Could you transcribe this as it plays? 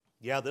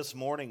Yeah, this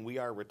morning we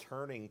are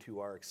returning to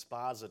our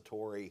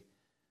expository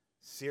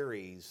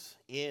series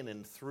in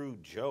and through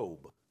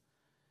Job,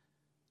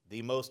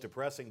 the most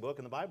depressing book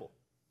in the Bible.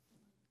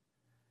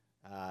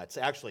 It's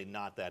actually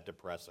not that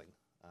depressing.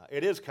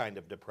 It is kind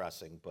of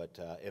depressing, but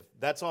if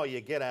that's all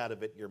you get out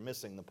of it, you're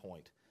missing the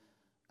point.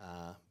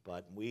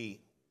 But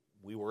we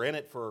were in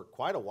it for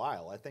quite a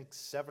while, I think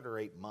 7 or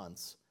 8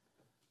 months,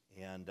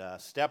 and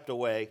stepped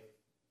away.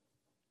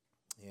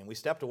 And we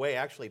stepped away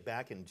actually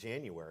back in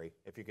January,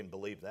 if you can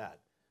believe that.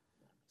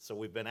 So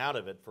we've been out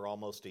of it for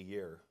almost a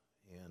year,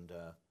 and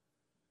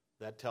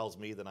that tells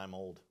me that I'm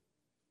old,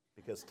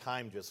 because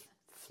time just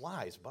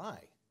flies by.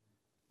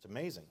 It's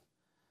amazing.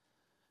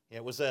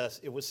 It was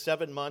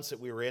 7 months that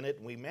we were in it,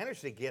 and we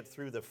managed to get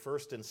through the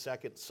first and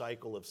second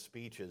cycle of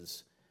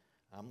speeches.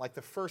 Like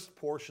the first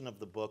portion of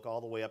the book,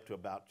 all the way up to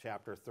about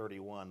chapter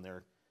 31,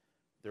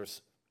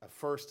 there's a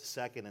first,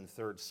 second, and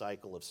third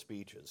cycle of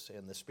speeches,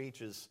 and the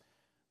speeches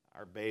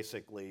are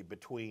basically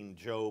between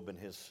Job and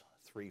his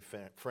three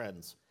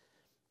friends.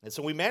 And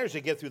so we managed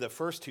to get through the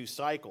first 2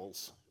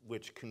 cycles,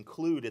 which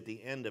conclude at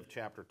the end of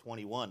chapter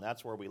 21.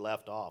 That's where we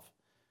left off.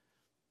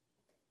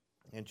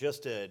 And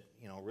just a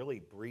really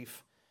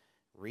brief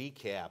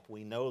recap,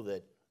 we know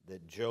that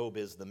Job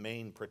is the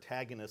main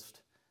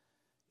protagonist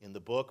in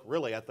the book.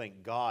 Really, I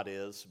think God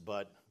is,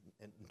 but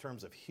in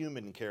terms of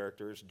human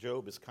characters,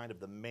 Job is kind of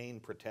the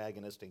main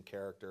protagonist and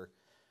character.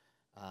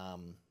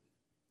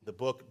 The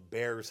book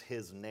bears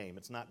his name.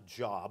 It's not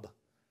Job,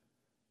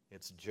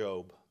 it's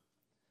Job.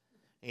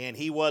 And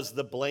he was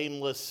the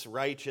blameless,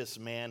 righteous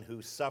man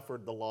who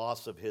suffered the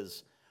loss of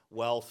his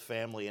wealth,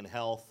 family, and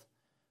health,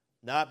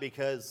 not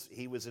because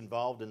he was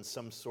involved in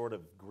some sort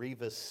of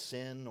grievous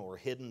sin or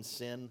hidden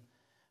sin,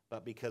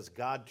 but because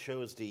God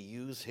chose to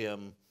use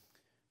him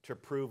to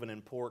prove an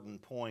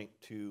important point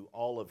to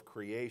all of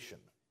creation.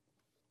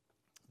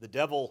 The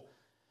devil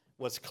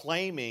was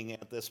claiming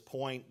at this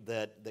point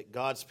that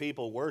God's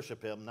people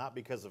worship him not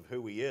because of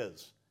who he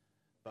is,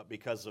 but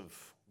because of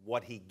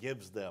what he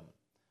gives them.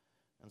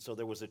 And so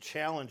there was a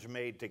challenge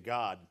made to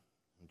God.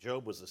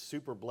 Job was a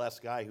super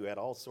blessed guy who had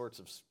all sorts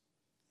of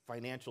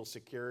financial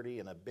security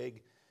and a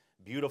big,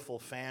 beautiful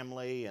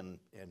family and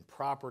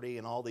property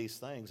and all these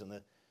things.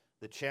 And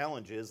the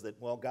challenge is that,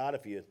 well, God,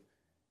 if you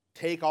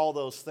take all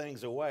those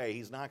things away,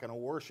 he's not going to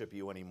worship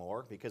you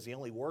anymore, because he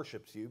only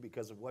worships you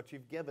because of what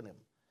you've given him.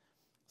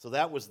 So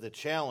that was the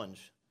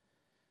challenge.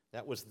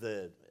 That was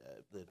the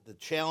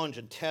challenge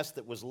and test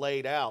that was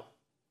laid out.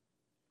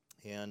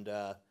 And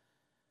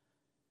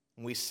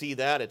we see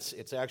that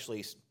it's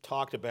actually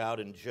talked about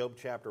in Job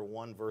chapter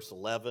 1, verse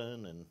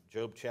 11, and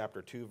Job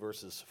chapter 2,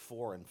 verses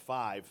 4 and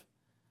 5.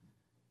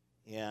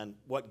 And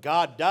what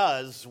God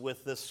does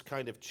with this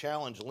kind of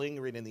challenge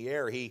lingering in the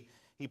air, he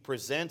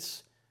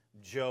presents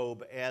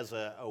Job as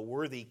a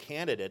worthy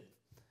candidate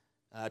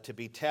to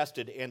be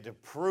tested and to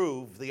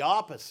prove the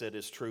opposite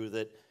is true,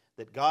 that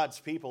God's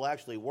people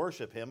actually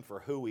worship him for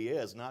who he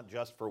is, not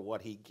just for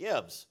what he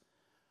gives.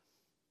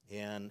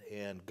 And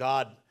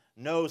God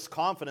knows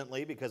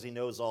confidently, because he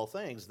knows all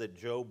things, that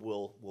Job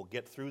will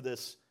get through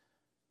this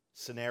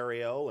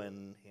scenario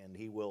and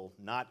he will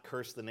not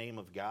curse the name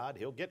of God.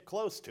 He'll get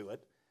close to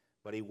it,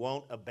 but he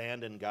won't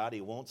abandon God.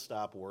 He won't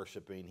stop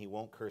worshiping. He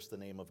won't curse the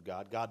name of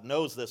God. God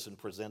knows this and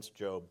presents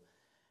Job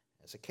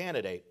as a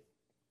candidate.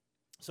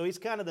 So he's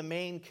kind of the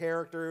main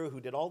character who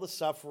did all the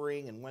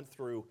suffering and went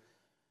through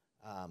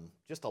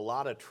just a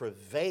lot of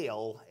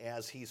travail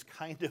as he's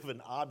kind of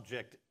an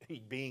object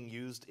being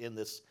used in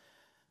this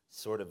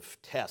sort of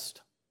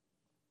test.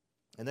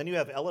 And then you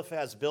have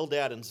Eliphaz,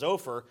 Bildad, and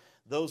Zophar.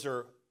 Those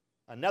are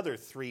another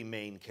 3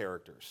 main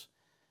characters.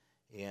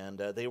 And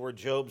they were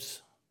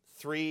Job's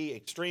 3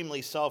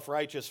 extremely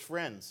self-righteous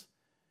friends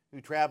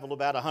who traveled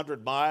about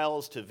 100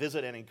 miles to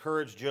visit and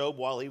encourage Job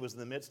while he was in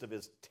the midst of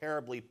his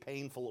terribly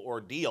painful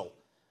ordeal.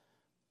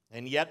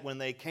 And yet when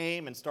they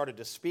came and started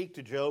to speak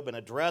to Job and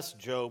address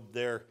Job,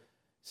 their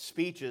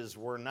speeches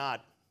were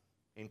not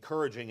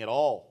encouraging at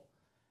all.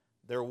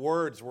 Their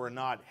words were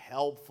not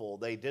helpful.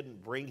 They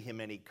didn't bring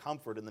him any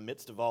comfort in the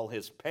midst of all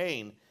his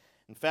pain.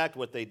 In fact,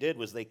 what they did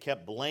was they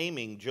kept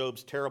blaming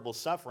Job's terrible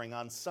suffering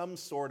on some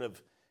sort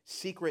of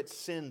secret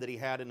sin that he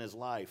had in his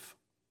life.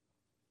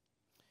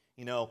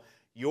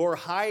 You're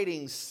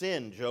hiding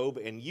sin, Job,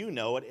 and you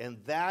know it, and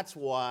that's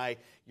why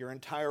your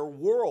entire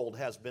world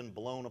has been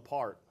blown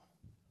apart.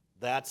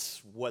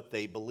 That's what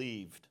they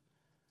believed.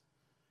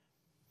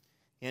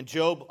 And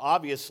Job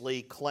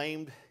obviously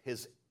claimed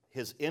his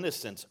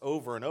innocence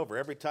over and over.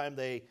 Every time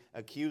they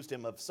accused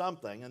him of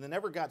something, and they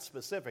never got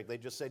specific, they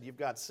just said, you've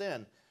got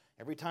sin.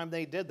 Every time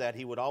they did that,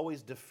 he would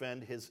always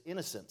defend his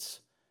innocence.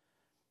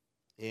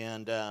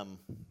 But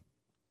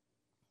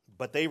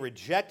they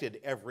rejected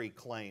every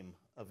claim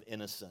of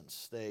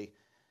innocence. They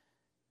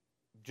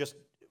just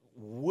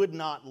would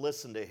not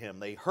listen to him.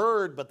 They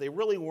heard, but they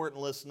really weren't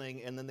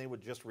listening, and then they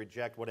would just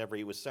reject whatever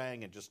he was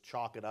saying and just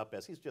chalk it up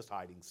as he's just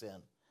hiding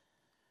sin.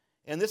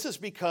 And this is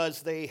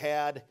because they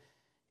had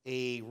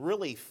a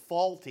really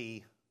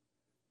faulty,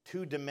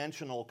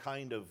 two-dimensional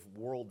kind of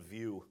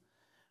worldview,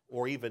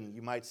 or even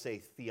you might say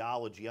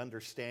theology,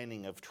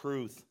 understanding of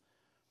truth.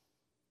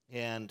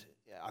 And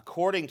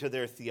according to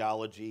their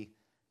theology,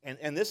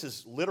 and this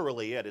is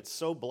literally it, it's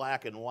so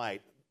black and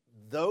white,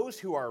 those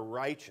who are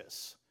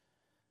righteous,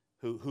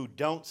 who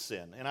don't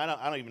sin, and I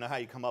don't even know how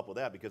you come up with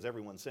that because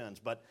everyone sins,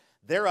 but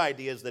their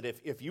idea is that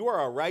if you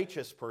are a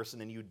righteous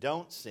person and you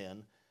don't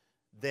sin,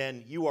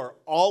 then you are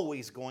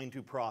always going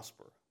to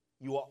prosper.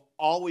 You are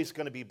always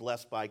going to be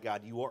blessed by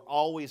God. You are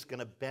always going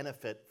to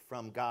benefit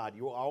from God.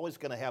 You are always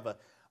going to have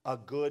a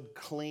good,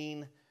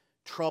 clean,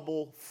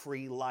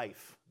 trouble-free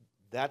life.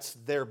 That's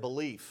their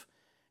belief.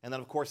 And then,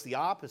 of course, the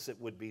opposite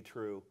would be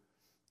true.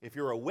 If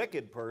you're a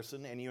wicked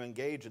person and you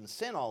engage in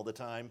sin all the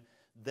time,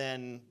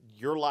 then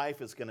your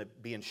life is going to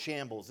be in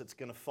shambles. It's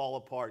going to fall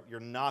apart. You're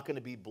not going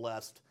to be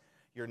blessed.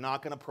 You're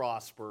not going to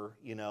prosper.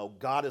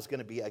 God is going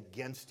to be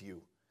against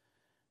you.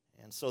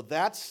 And so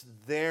that's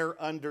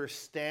their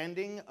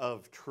understanding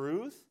of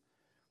truth.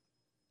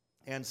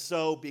 And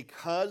so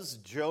because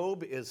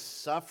Job is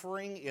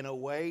suffering in a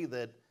way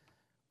that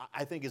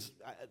I think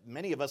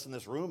many of us in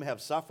this room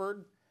have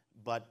suffered,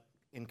 but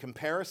in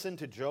comparison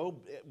to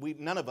Job,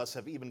 none of us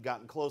have even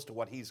gotten close to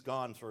what he's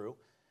gone through.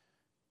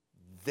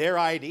 Their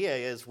idea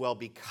is, well,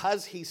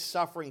 because he's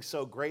suffering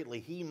so greatly,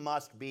 he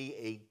must be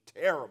a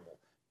terrible,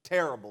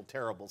 terrible,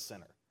 terrible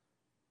sinner.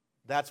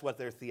 That's what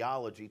their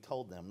theology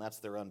told them. That's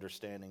their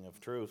understanding of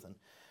truth. And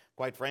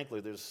quite frankly,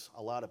 there's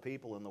a lot of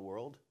people in the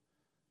world,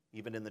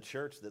 even in the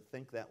church, that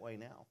think that way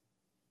now.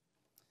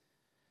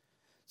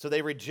 So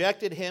they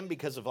rejected him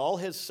because of all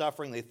his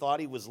suffering. They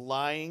thought he was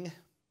lying.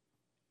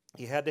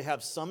 He had to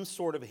have some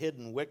sort of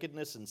hidden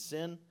wickedness and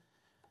sin.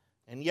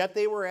 And yet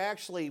they were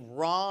actually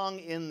wrong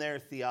in their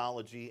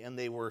theology, and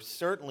they were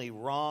certainly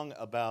wrong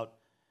about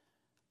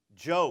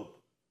Job.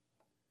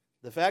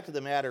 The fact of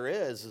the matter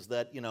is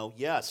that,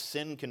 yes,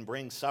 sin can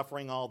bring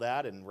suffering, all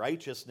that, and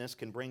righteousness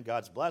can bring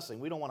God's blessing.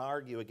 We don't want to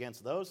argue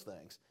against those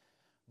things.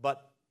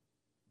 But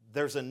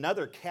there's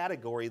another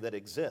category that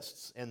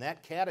exists, and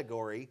that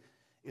category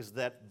is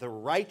that the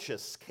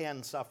righteous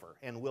can suffer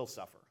and will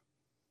suffer.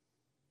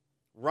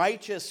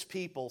 Righteous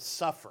people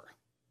suffer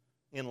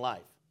in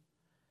life.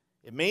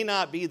 It may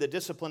not be the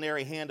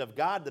disciplinary hand of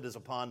God that is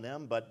upon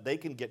them, but they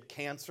can get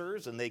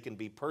cancers and they can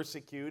be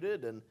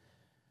persecuted, and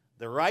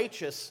the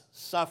righteous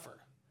suffer.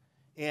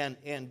 And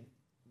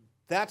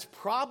that's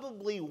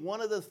probably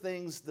one of the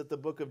things that the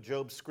book of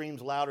Job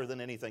screams louder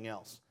than anything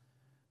else.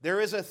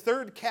 There is a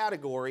third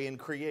category in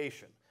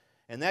creation,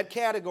 and that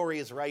category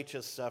is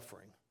righteous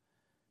suffering.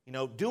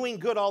 Doing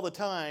good all the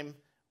time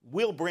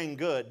will bring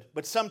good,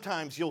 but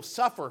sometimes you'll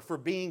suffer for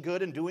being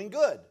good and doing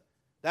good.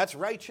 That's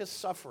righteous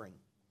suffering.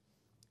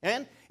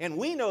 And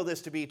we know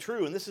this to be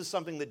true, and this is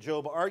something that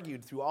Job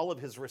argued through all of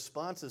his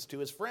responses to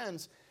his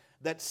friends,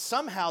 that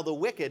somehow the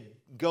wicked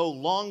go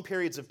long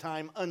periods of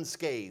time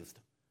unscathed,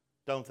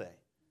 don't they?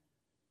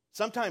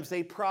 Sometimes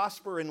they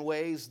prosper in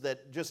ways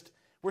that just,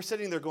 we're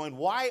sitting there going,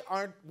 why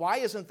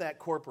isn't that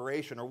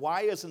corporation, or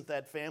why isn't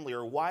that family,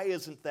 or why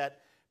isn't that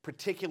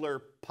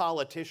particular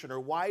politician, or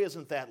why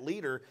isn't that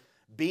leader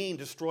being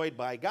destroyed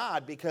by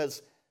God?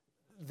 Because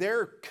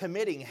they're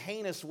committing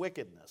heinous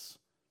wickedness.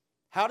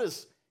 How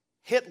does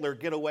Hitler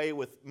get away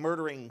with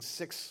murdering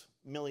 6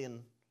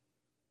 million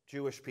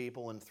Jewish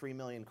people and 3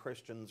 million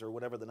Christians, or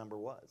whatever the number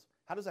was?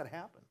 How does that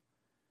happen?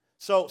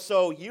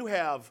 So you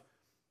have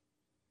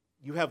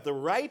the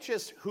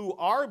righteous who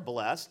are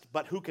blessed,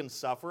 but who can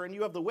suffer, and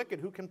you have the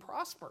wicked who can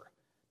prosper,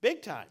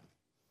 big time.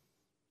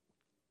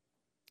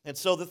 And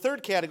so the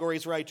third category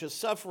is righteous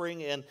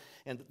suffering, and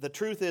the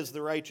truth is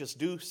the righteous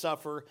do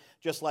suffer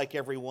just like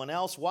everyone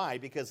else. Why?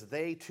 Because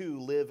they too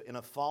live in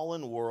a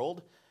fallen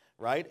world,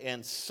 right?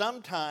 And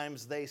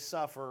sometimes they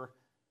suffer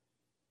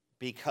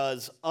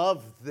because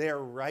of their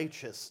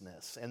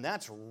righteousness. And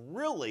that's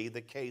really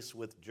the case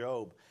with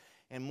Job.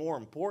 And more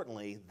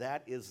importantly,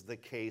 that is the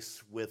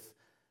case with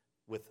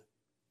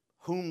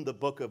whom the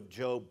book of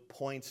Job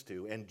points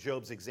to, and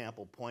Job's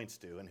example points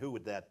to. And who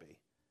would that be?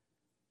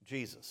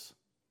 Jesus.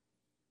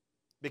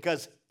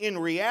 Because in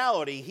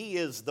reality, he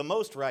is the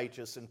most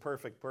righteous and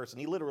perfect person.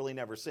 He literally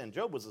never sinned.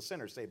 Job was a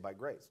sinner saved by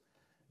grace.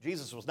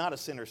 Jesus was not a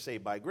sinner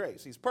saved by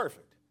grace. He's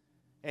perfect.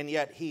 And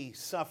yet he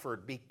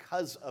suffered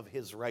because of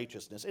his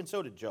righteousness. And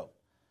so did Job.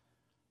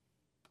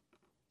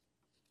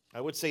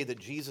 I would say that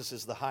Jesus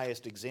is the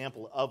highest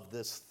example of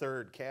this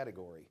third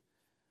category.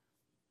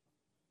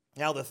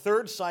 Now, the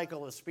third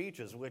cycle of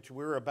speeches, which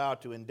we're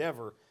about to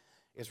endeavor,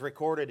 is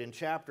recorded in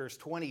chapters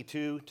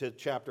 22 to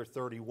chapter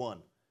 31.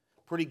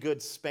 Pretty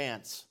good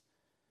spans.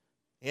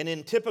 And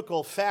in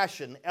typical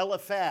fashion,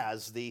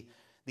 Eliphaz, the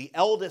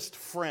eldest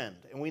friend,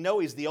 and we know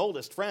he's the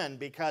oldest friend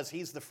because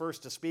he's the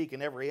first to speak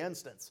in every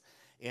instance.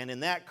 And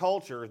in that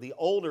culture, the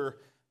older,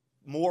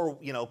 more,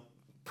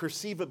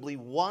 perceivably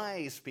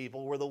wise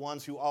people were the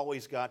ones who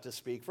always got to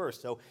speak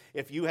first. So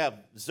if you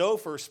have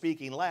Zophar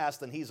speaking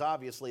last, then he's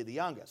obviously the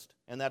youngest.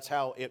 And that's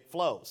how it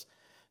flows.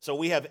 So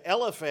we have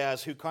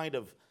Eliphaz who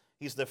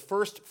he's the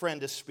first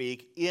friend to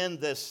speak in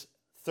this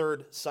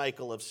third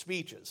cycle of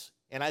speeches.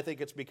 And I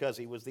think it's because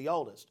he was the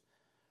oldest.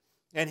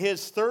 And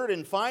his third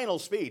and final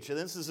speech, and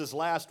this is his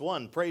last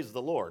one, praise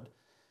the Lord,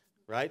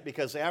 right?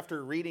 Because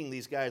after reading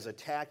these guys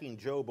attacking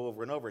Job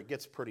over and over, it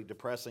gets pretty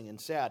depressing and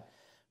sad.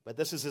 But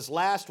this is his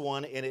last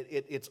one, and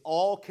it's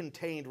all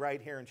contained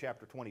right here in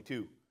chapter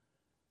 22.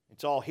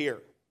 It's all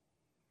here.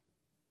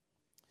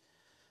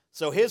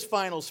 So his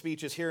final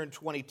speech is here in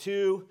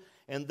 22,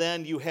 and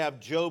then you have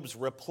Job's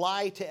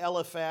reply to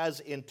Eliphaz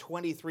in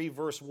 23,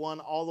 verse 1,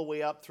 all the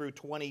way up through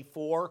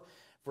 24,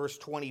 verse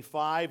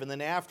 25. And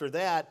then after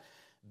that,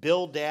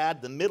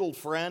 Bildad, the middle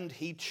friend,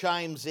 he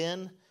chimes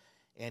in,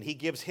 and he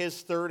gives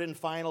his third and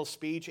final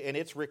speech, and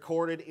it's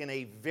recorded in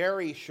a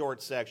very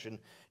short section,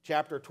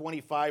 chapter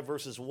 25,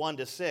 verses 1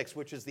 to 6,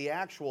 which is the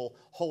actual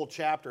whole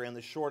chapter and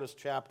the shortest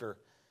chapter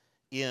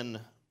in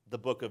the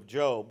book of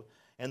Job.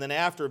 And then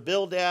after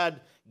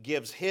Bildad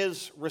gives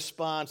his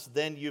response,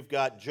 then you've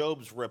got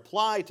Job's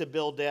reply to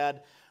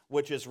Bildad,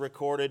 which is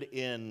recorded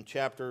in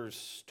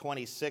chapters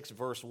 26,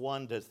 verse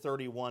 1 to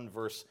 31,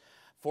 verse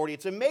 40.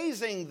 It's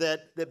amazing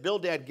that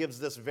Bildad gives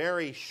this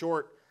very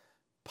short,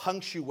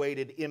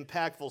 punctuated,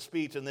 impactful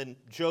speech, and then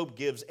Job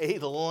gives a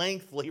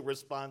lengthy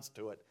response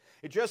to it.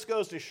 It just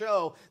goes to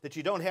show that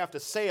you don't have to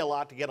say a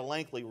lot to get a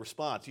lengthy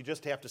response. You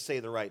just have to say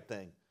the right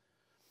thing.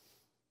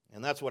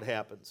 And that's what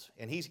happens.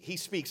 And he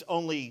speaks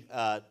only,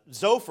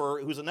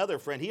 Zophar, who's another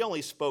friend, he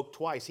only spoke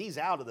twice. He's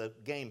out of the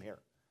game here.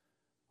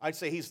 I'd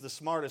say he's the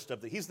smartest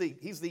of he's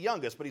the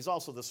youngest, but he's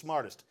also the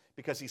smartest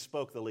because he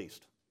spoke the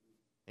least.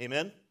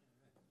 Amen?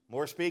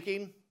 More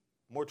speaking,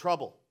 more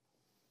trouble.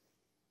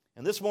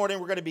 And this morning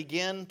we're going to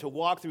begin to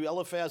walk through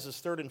Eliphaz's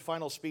third and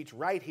final speech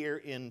right here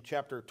in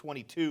chapter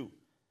 22.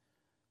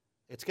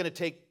 It's going to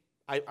take,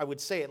 I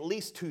would say, at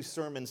least 2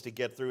 sermons to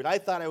get through it. I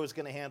thought I was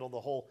going to handle the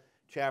whole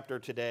chapter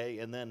today,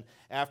 and then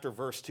after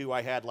verse 2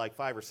 I had like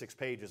 5 or 6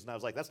 pages, and I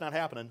was like, that's not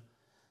happening.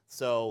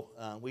 So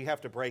we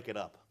have to break it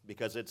up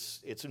because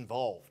it's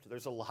involved.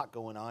 There's a lot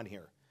going on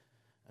here.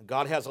 And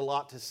God has a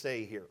lot to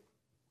say here.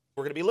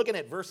 We're going to be looking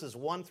at verses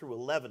 1 through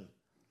 11.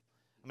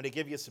 I'm going to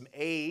give you some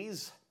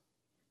A's.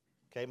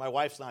 Okay, my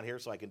wife's not here,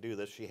 so I can do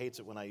this. She hates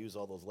it when I use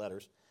all those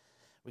letters.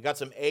 We got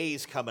some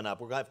A's coming up.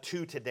 We're going to have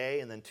 2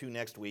 today and then 2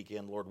 next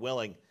weekend, Lord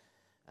willing.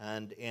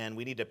 And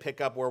we need to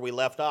pick up where we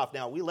left off.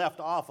 Now, we left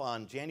off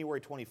on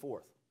January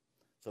 24th.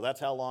 So that's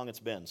how long it's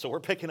been. So we're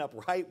picking up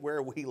right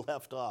where we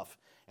left off.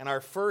 And our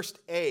first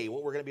A,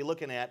 what we're going to be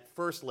looking at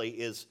firstly,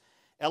 is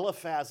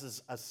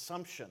Eliphaz's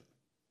assumption.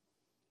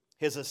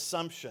 His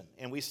assumption.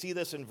 And we see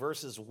this in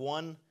verses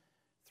 1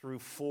 through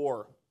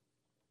 4.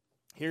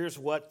 Here's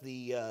what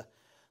the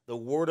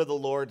word of the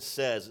Lord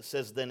says. It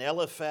says, Then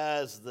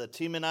Eliphaz the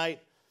Temanite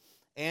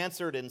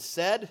answered and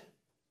said,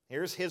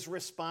 here's his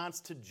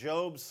response to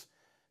Job's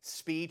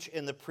speech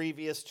in the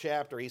previous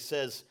chapter. He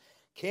says,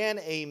 Can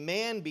a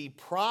man be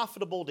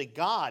profitable to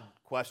God? ?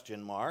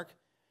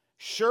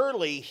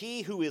 Surely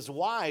he who is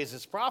wise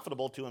is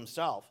profitable to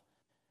himself.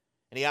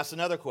 And he asks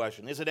another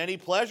question. Is it any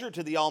pleasure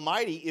to the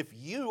Almighty if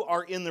you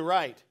are in the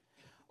right?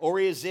 Or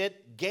is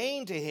it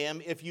gain to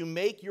him if you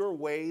make your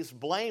ways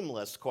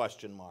blameless? ?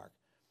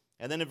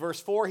 And then in verse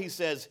 4 he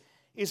says,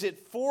 Is it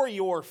for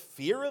your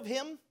fear of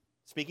him,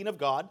 speaking of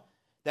God,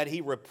 that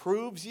he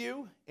reproves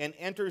you and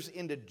enters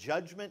into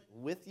judgment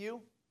with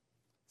you?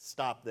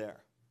 Stop there.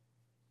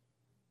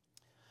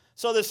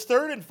 So this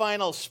third and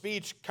final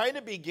speech kind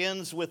of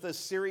begins with a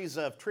series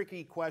of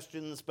tricky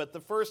questions, but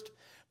the first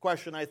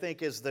question I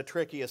think is the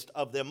trickiest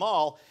of them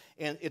all,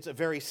 and it's a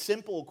very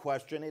simple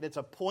question, and it's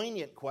a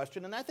poignant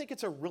question, and I think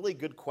it's a really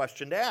good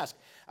question to ask.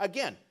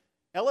 Again,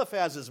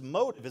 Eliphaz's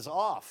motive is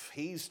off.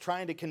 He's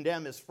trying to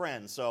condemn his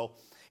friend, so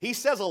he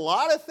says a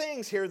lot of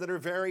things here that are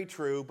very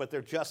true, but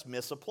they're just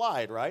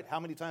misapplied, right? How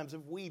many times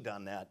have we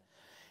done that?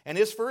 And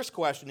his first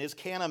question is,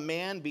 can a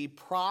man be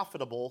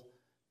profitable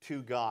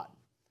to God?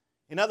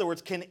 In other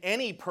words, can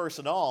any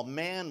person at all,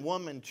 man,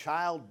 woman,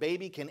 child,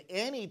 baby, can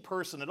any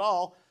person at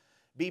all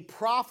be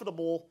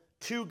profitable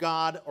to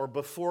God or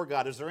before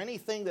God? Is there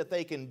anything that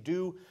they can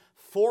do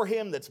for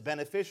him that's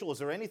beneficial? Is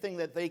there anything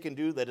that they can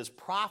do that is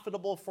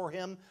profitable for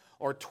him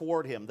or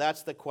toward him?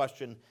 That's the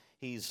question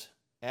he's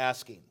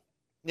asking.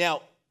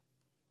 Now,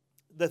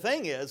 the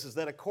thing is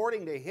that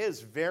according to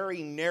his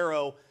very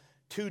narrow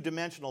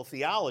two-dimensional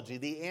theology,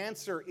 the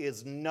answer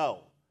is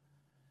no.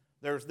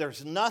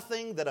 There's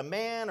nothing that a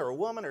man or a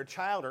woman or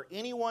child or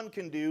anyone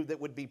can do that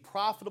would be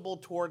profitable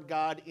toward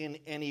God in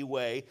any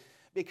way,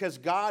 because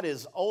God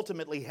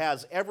ultimately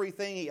has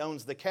everything. He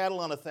owns the cattle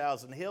on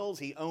 1,000 hills.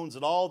 He owns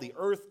it all. The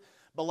earth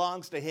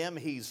belongs to him.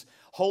 He's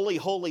holy,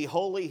 holy,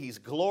 holy. He's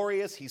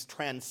glorious. He's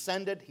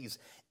transcendent. He's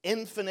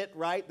infinite,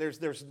 right?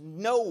 There's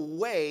no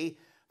way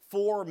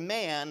for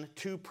man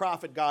to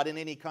profit God in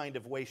any kind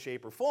of way,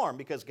 shape, or form,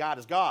 because God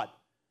is God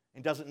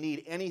and doesn't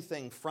need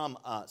anything from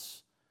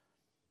us.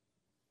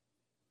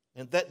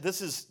 And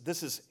this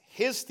is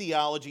his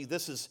theology.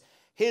 This is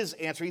his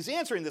answer. He's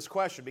answering this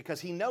question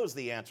because he knows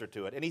the answer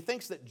to it, and he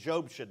thinks that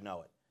Job should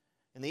know it.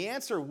 And the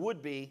answer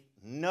would be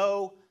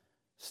no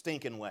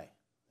stinking way.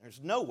 There's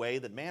no way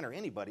that man or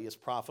anybody is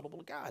profitable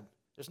to God.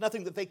 There's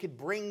nothing that they could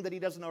bring that he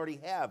doesn't already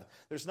have.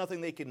 There's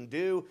nothing they can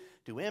do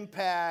to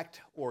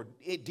impact or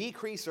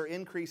decrease or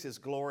increase his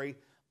glory,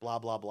 blah,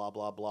 blah, blah,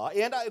 blah, blah.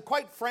 And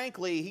quite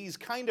frankly, he's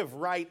kind of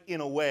right in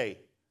a way.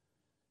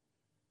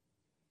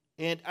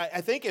 And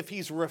I think if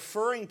he's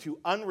referring to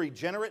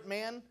unregenerate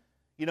man,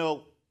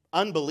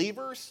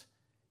 unbelievers,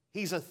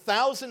 he's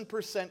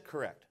 1,000%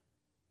 correct.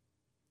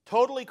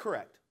 Totally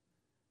correct.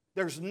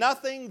 There's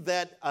nothing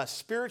that a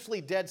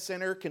spiritually dead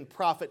sinner can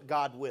profit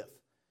God with.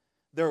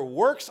 Their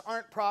works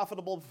aren't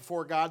profitable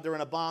before God. They're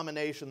an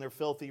abomination. They're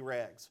filthy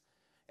rags.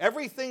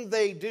 Everything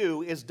they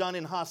do is done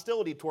in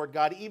hostility toward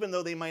God, even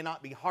though they may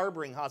not be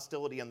harboring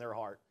hostility in their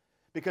heart,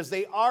 because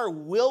they are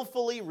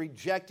willfully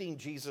rejecting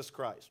Jesus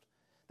Christ.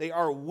 They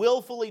are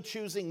willfully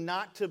choosing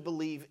not to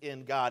believe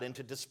in God and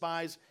to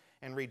despise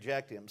and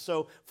reject him.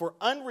 So for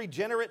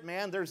unregenerate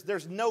man,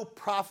 there's no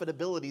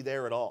profitability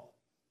there at all.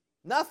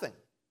 Nothing.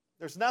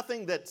 There's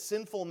nothing that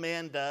sinful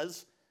man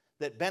does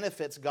that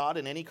benefits God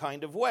in any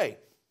kind of way.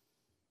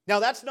 Now,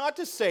 that's not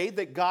to say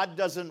that God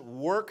doesn't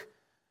work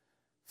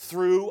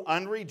through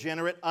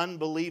unregenerate,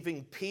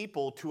 unbelieving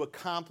people to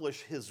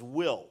accomplish his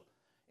will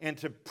and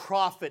to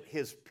profit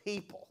his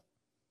people.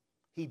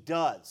 He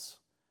does.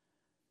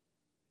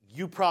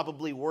 You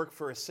probably work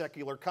for a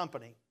secular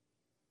company.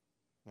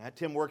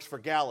 Tim works for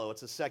Gallo.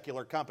 It's a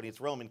secular company.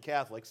 It's Roman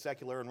Catholic.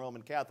 Secular and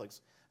Roman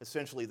Catholics,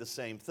 essentially the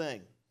same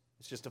thing.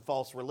 It's just a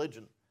false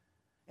religion.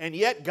 And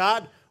yet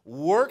God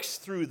works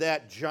through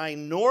that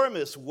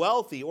ginormous,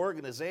 wealthy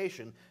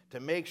organization to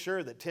make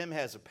sure that Tim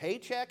has a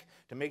paycheck,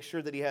 to make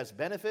sure that he has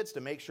benefits,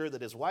 to make sure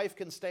that his wife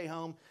can stay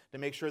home, to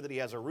make sure that he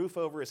has a roof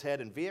over his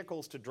head and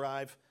vehicles to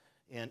drive,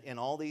 and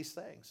all these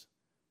things.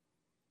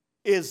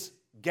 Is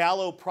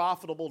Gallo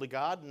profitable to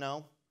God?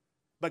 No.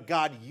 But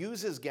God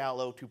uses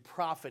Gallo to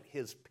profit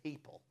his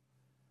people.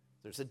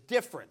 There's a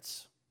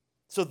difference.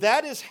 So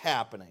that is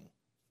happening.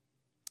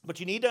 But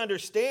you need to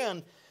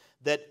understand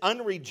that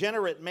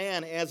unregenerate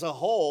man as a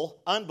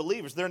whole,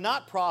 unbelievers, they're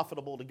not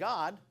profitable to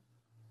God.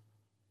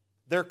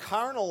 Their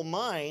carnal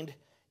mind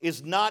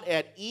is not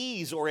at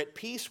ease or at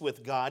peace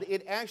with God.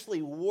 It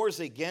actually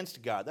wars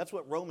against God. That's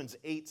what Romans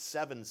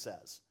 8:7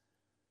 says.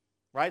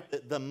 Right?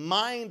 The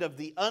mind of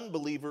the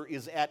unbeliever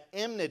is at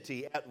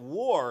enmity, at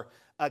war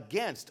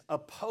against,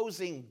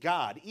 opposing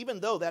God, even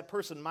though that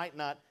person might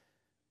not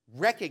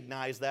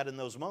recognize that in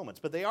those moments.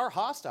 But they are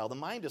hostile. The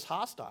mind is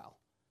hostile.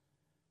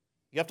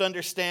 You have to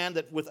understand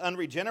that with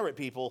unregenerate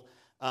people,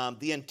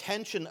 the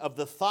intention of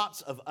the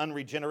thoughts of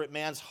unregenerate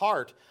man's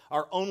heart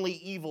are only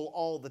evil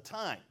all the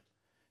time.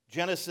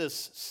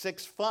 Genesis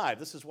 6:5,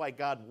 this is why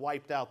God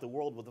wiped out the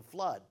world with a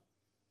flood.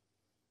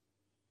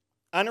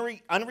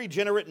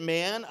 Unregenerate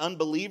man,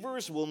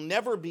 unbelievers, will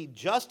never be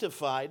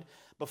justified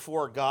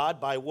before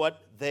God by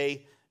what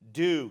they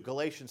do.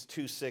 Galatians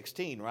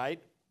 2:16, right?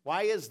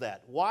 Why is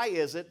that? Why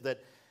is it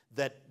that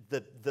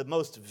the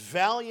most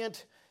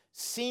valiant,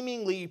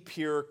 seemingly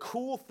pure,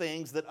 cool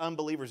things that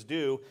unbelievers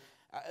do,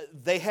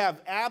 they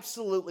have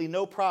absolutely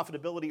no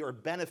profitability or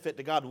benefit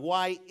to God?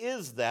 Why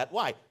is that?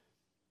 Why?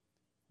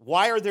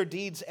 Why are their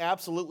deeds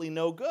absolutely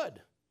no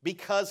good?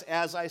 Because,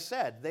 as I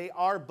said, they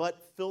are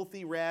but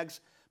filthy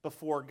rags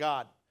before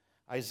God.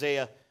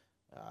 Isaiah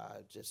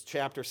just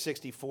chapter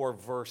 64,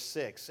 verse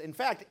 6. In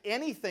fact,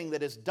 anything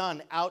that is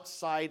done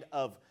outside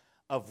of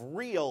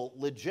real,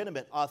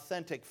 legitimate,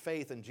 authentic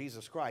faith in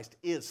Jesus Christ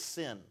is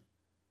sin.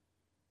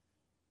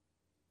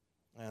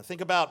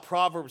 Think about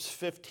Proverbs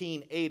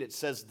 15:8. It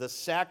says, the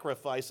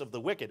sacrifice of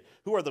the wicked.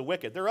 Who are the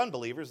wicked? They're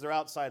unbelievers. They're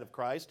outside of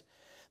Christ.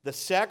 The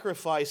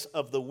sacrifice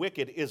of the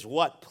wicked is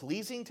what?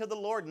 Pleasing to the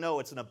Lord? No,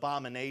 it's an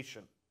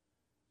abomination.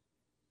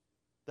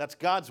 That's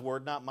God's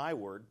word, not my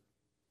word.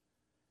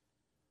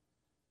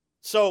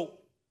 So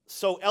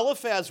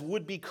Eliphaz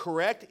would be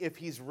correct if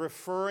he's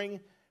referring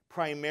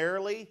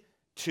primarily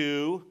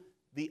to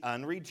the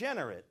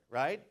unregenerate,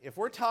 right? If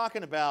we're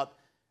talking about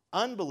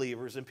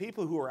unbelievers and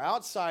people who are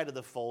outside of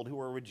the fold, who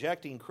are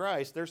rejecting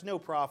Christ, there's no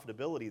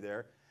profitability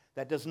there.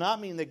 That does not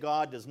mean that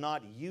God does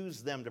not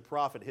use them to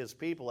profit his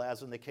people,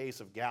 as in the case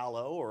of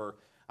Gallo, or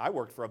I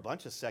worked for a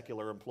bunch of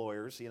secular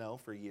employers,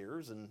 for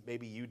years, and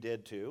maybe you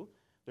did too.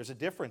 There's a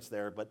difference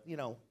there, but,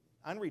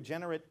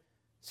 unregenerate,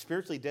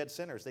 spiritually dead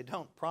sinners, they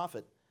don't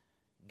profit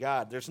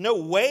God. There's no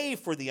way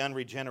for the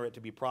unregenerate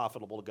to be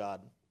profitable to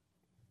God.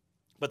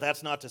 But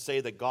that's not to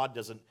say that God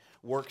doesn't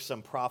work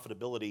some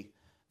profitability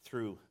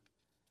through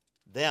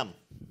them.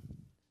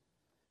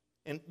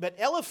 But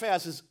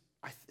Eliphaz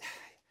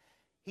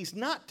he's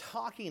not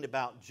talking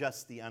about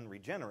just the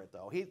unregenerate,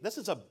 though. This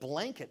is a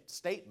blanket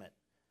statement.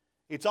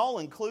 It's all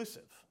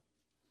inclusive,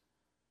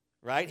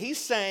 right? He's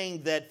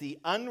saying that the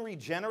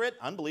unregenerate,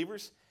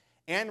 unbelievers,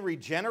 and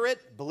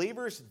regenerate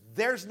believers,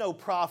 there's no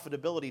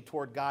profitability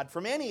toward God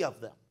from any of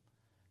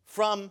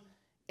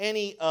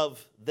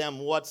them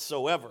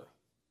whatsoever.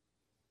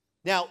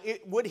 Now,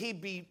 would he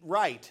be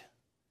right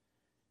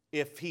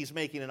if he's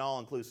making an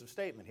all-inclusive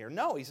statement here?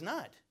 No, he's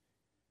not.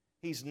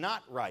 He's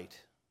not right.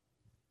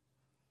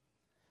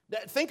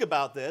 Think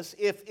about this.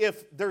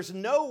 If there's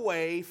no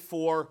way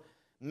for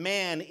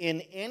man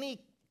in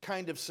any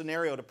kind of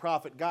scenario to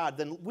profit God,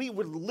 then we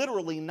would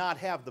literally not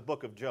have the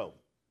book of Job.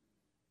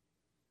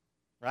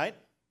 Right?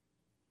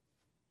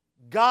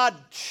 God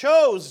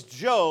chose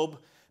Job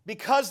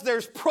because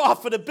there's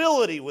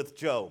profitability with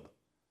Job.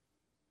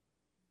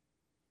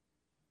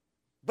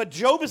 But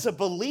Job is a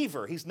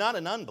believer. He's not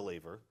an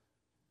unbeliever.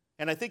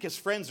 And I think his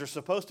friends are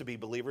supposed to be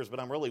believers, but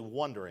I'm really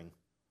wondering.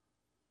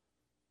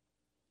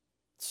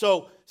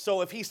 So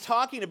if he's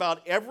talking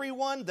about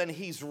everyone, then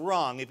he's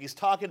wrong. If he's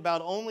talking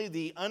about only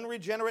the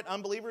unregenerate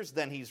unbelievers,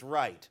 then he's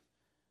right.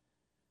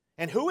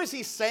 And who is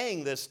he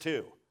saying this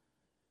to?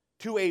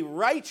 To a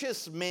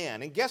righteous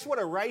man. And guess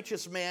what a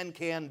righteous man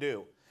can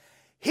do?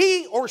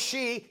 He or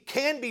she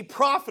can be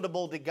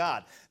profitable to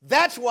God.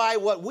 That's why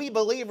what we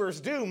believers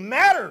do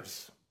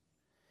matters.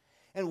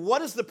 And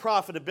what is the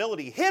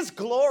profitability? His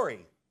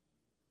glory.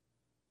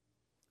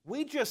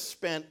 We just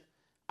spent,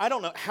 I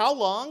don't know how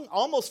long,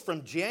 almost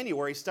from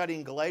January,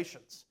 studying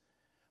Galatians,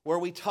 where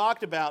we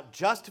talked about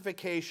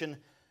justification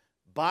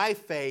by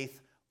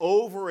faith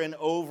over and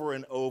over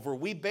and over.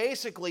 We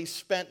basically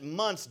spent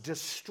months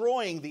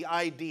destroying the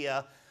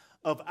idea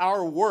of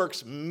our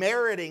works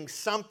meriting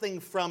something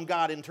from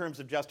God in terms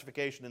of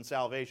justification and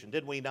salvation,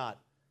 did we not?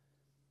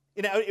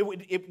 You know,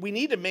 we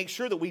need to make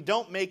sure that we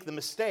don't make the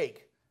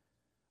mistake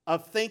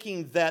of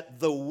thinking that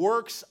the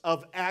works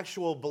of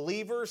actual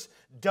believers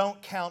don't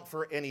count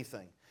for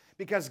anything.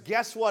 Because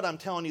guess what I'm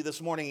telling you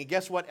this morning, and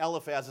guess what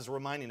Eliphaz is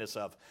reminding us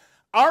of?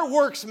 Our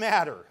works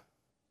matter,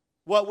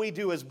 what we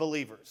do as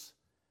believers.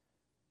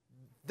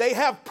 They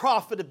have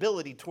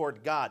profitability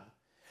toward God.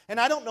 And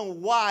I don't know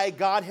why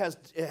God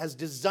has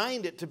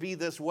designed it to be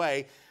this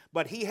way,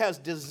 but He has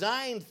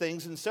designed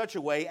things in such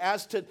a way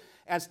as to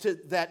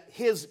that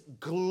His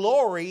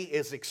glory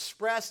is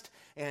expressed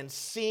and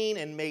seen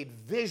and made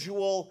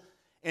visual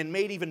and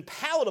made even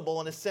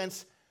palatable in a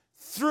sense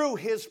through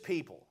His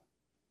people.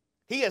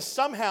 He has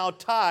somehow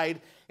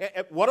tied,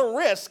 what a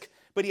risk,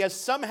 but He has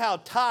somehow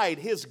tied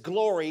His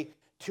glory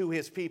to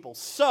His people.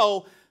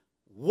 So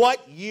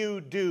what you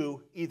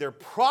do either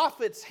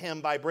profits Him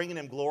by bringing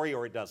Him glory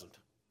or it doesn't.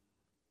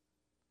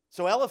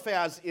 So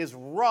Eliphaz is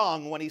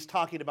wrong when he's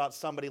talking about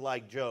somebody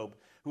like Job,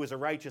 who is a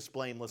righteous,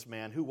 blameless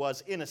man, who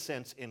was, in a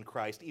sense, in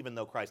Christ, even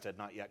though Christ had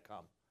not yet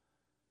come.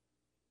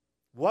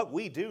 What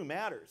we do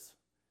matters.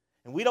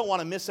 And we don't want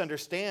to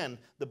misunderstand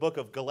the book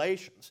of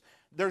Galatians.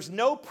 There's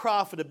no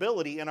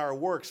profitability in our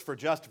works for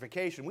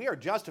justification. We are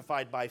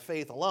justified by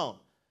faith alone.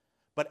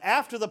 But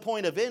after the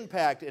point of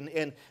impact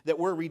and that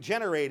we're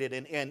regenerated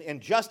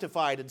and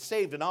justified and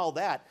saved and all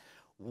that,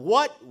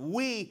 what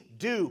we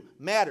do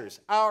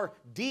matters. Our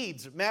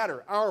deeds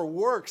matter. Our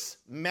works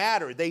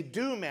matter. They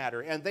do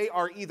matter. And they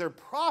are either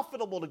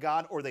profitable to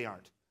God or they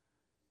aren't.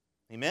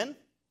 Amen?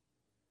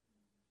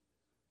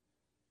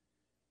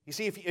 You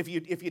see, if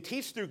you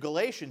teach through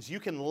Galatians, you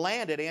can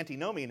land at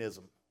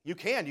antinomianism. You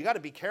can. You got to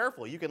be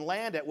careful. You can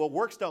land at, well,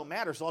 works don't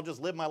matter, so I'll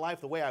just live my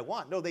life the way I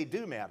want. No, they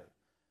do matter.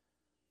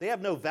 They have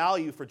no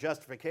value for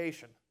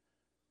justification.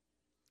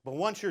 But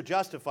once you're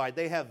justified,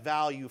 they have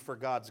value for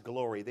God's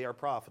glory. They are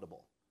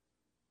profitable.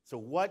 So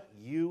what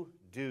you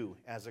do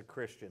as a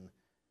Christian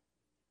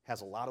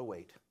has a lot of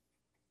weight.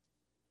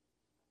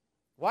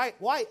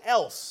 Why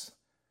else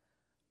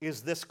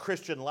is this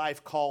Christian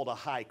life called a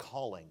high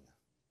calling?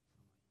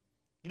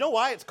 You know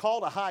why it's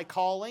called a high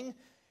calling?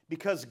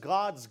 Because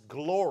God's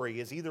glory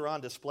is either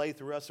on display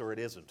through us or it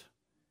isn't.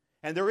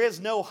 And there is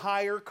no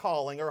higher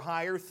calling or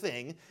higher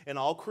thing in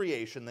all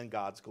creation than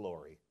God's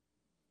glory.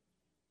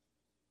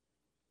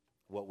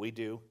 What we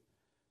do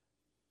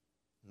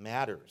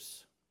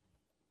matters.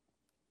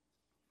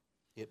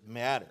 It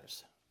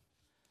matters.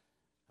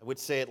 I would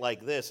say it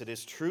like this: it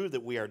is true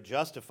that we are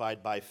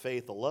justified by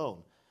faith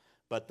alone,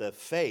 but the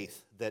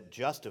faith that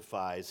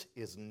justifies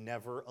is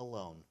never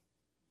alone.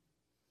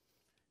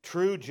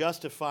 True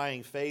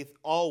justifying faith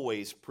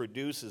always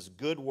produces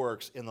good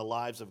works in the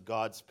lives of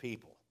God's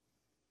people.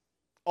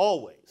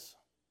 Always.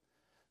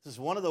 This is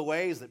one of the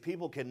ways that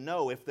people can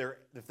know if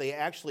they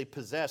actually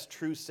possess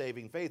true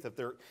saving faith,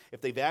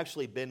 if they've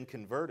actually been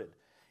converted.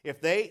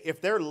 If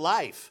their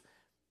life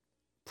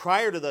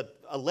prior to the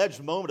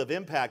alleged moment of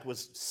impact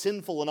was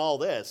sinful and all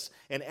this,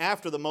 and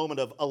after the moment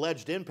of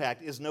alleged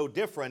impact is no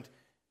different,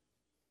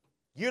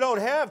 you don't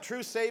have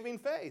true saving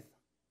faith.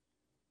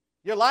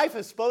 Your life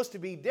is supposed to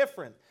be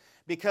different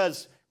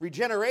because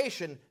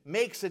regeneration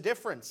makes a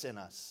difference in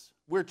us.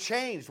 We're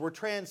changed, we're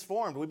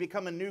transformed, we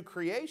become a new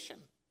creation.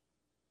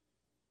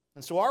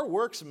 And so our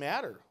works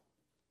matter.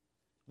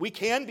 We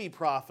can be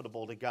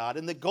profitable to God,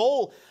 and the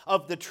goal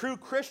of the true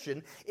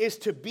Christian is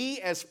to be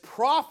as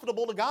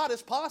profitable to God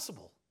as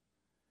possible,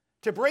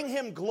 to bring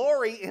Him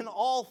glory in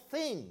all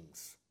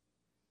things.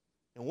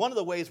 And one of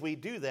the ways we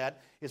do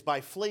that is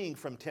by fleeing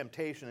from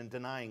temptation and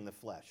denying the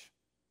flesh.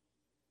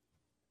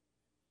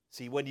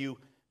 See, when you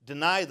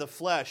deny the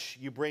flesh,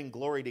 you bring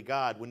glory to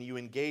God. When you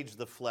engage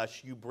the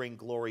flesh, you bring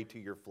glory to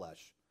your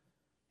flesh,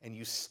 and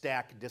you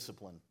stack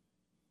discipline.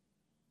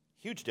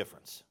 Huge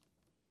difference.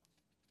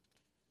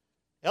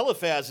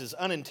 Eliphaz is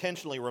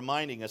unintentionally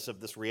reminding us of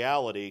this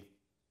reality.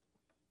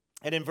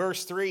 And in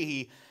verse 3,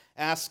 he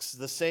asks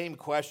the same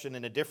question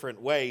in a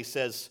different way. He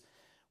says,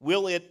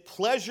 will it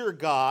pleasure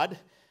God,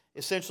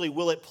 essentially,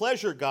 will it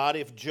pleasure God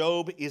if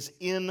Job is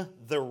in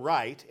the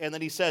right? And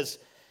then he says,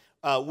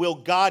 will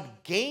God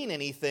gain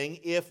anything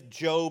if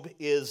Job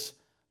is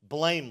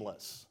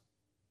blameless?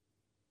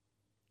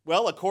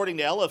 Well, according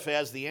to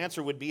Eliphaz, the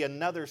answer would be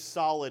another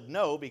solid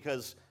no,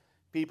 because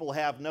people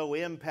have no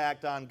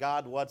impact on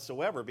God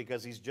whatsoever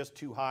because he's just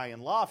too high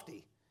and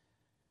lofty.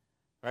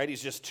 Right?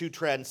 He's just too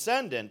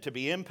transcendent to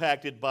be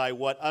impacted by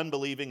what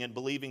unbelieving and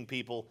believing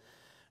people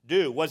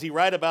do. Was he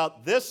right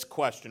about this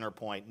question or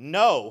point?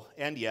 No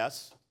and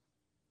yes.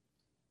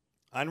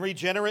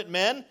 Unregenerate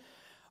men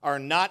are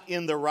not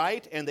in the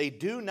right, and they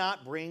do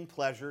not bring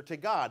pleasure to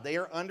God. They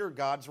are under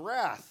God's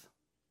wrath.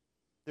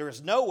 There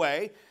is no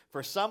way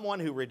for someone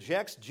who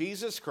rejects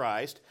Jesus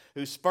Christ,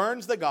 who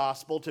spurns the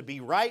gospel, to be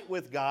right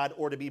with God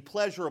or to be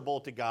pleasurable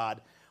to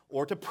God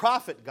or to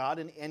profit God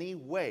in any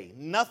way.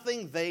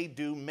 Nothing they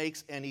do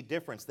makes any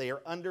difference. They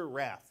are under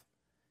wrath.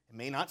 It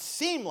may not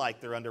seem like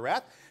they're under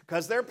wrath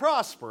because they're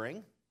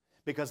prospering,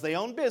 because they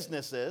own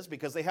businesses,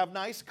 because they have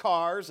nice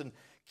cars and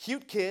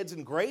cute kids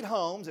and great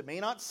homes. It may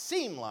not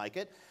seem like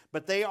it,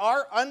 but they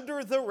are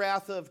under the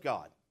wrath of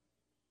God.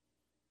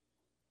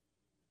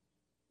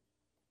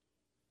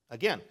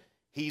 Again,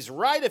 he's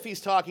right if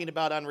he's talking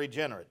about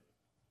unregenerate.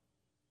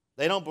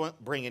 They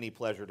don't bring any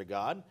pleasure to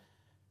God.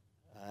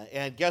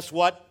 And guess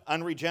what?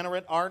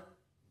 Unregenerate aren't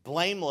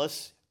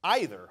blameless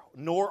either,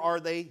 nor are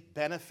they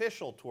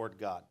beneficial toward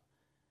God.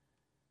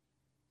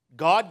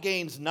 God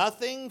gains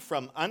nothing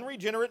from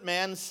unregenerate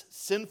man's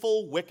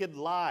sinful, wicked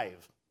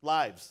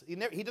lives. He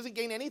doesn't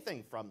gain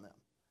anything from them.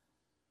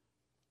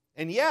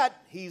 And yet,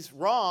 he's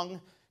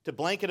wrong to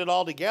blanket it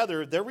all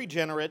together. They're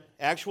regenerate,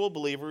 actual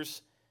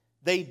believers.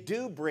 They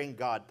do bring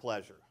God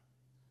pleasure.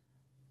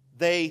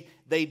 They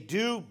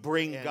do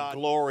bring God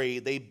glory.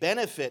 They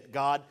benefit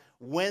God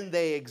when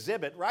they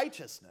exhibit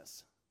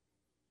righteousness,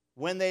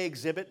 when they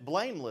exhibit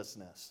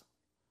blamelessness.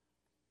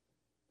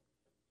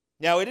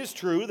 Now, it is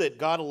true that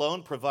God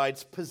alone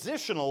provides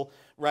positional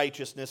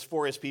righteousness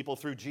for his people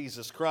through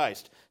Jesus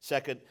Christ,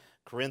 2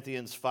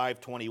 Corinthians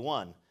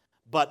 5:21.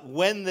 But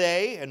when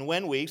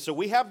we, so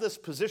we have this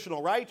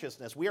positional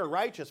righteousness. We are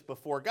righteous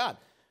before God.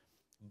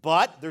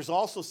 But there's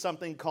also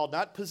something called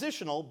not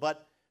positional,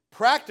 but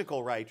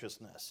practical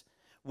righteousness.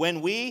 When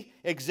we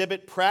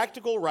exhibit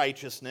practical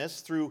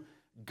righteousness through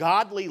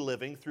godly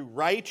living, through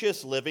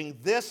righteous living,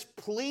 this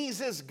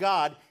pleases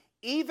God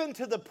even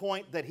to the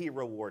point that he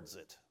rewards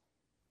it.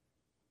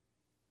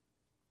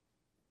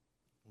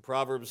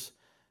 Proverbs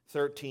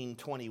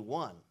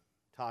 13:21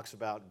 talks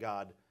about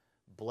God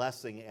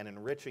blessing and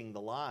enriching the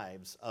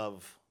lives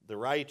of the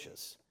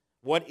righteous.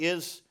 What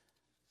is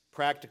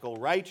practical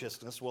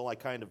righteousness? Well, I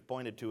kind of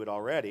pointed to it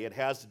already. It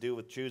has to do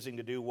with choosing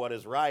to do what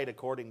is right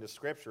according to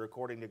Scripture,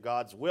 according to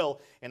God's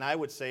will, and I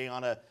would say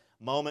on a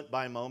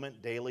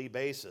moment-by-moment, daily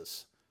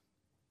basis.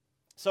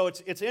 So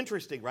it's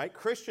interesting, right?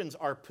 Christians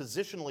are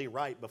positionally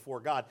right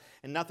before God,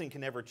 and nothing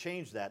can ever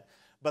change that.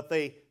 But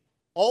they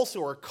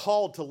also are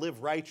called to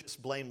live righteous,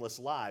 blameless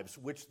lives,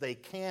 which they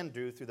can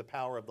do through the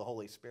power of the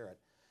Holy Spirit.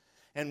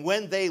 And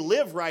when they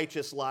live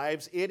righteous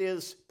lives, it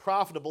is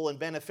profitable and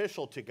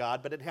beneficial to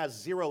God, but it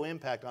has zero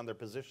impact on their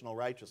positional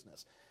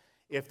righteousness.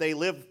 If they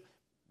live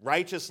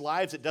righteous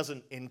lives, it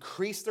doesn't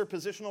increase their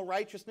positional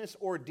righteousness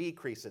or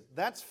decrease it.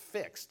 That's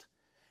fixed.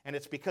 And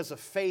it's because of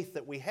faith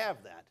that we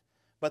have that.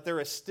 But there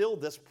is still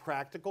this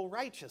practical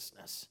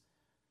righteousness.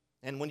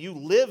 And when you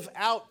live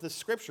out the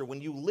Scripture,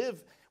 when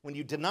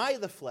you deny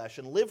the flesh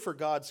and live for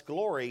God's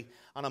glory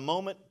on a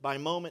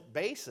moment-by-moment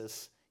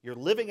basis, you're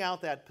living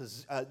out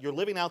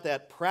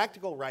that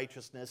practical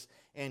righteousness,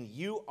 and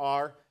you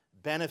are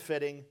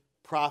benefiting,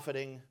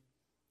 profiting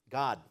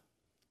God.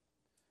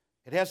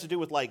 It has to do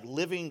with like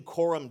living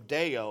coram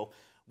Deo,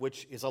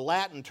 which is a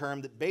Latin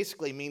term that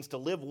basically means to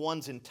live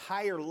one's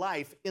entire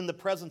life in the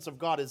presence of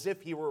God as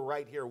if he were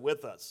right here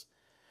with us.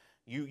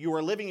 You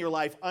are living your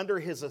life under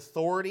his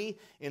authority,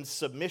 in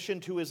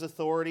submission to his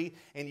authority,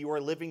 and you are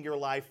living your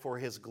life for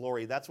his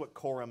glory. That's what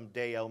coram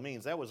Deo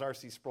means. That was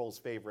R.C. Sproul's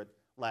favorite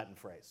Latin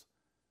phrase.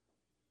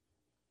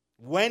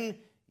 When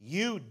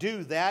you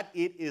do that,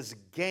 it is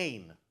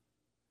gain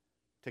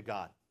to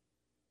God.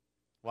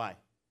 Why?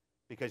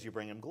 Because you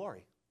bring him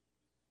glory.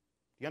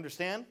 You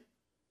understand?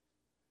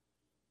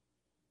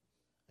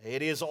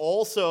 It is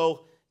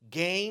also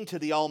gain to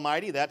the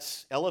Almighty.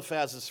 That's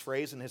Eliphaz's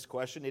phrase in his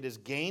question. It is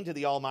gain to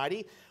the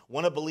Almighty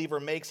when a believer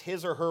makes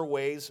his or her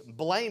ways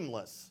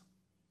blameless.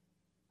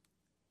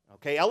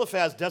 Okay,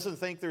 Eliphaz doesn't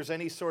think there's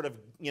any sort of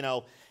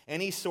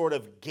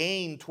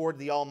gain toward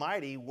the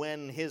Almighty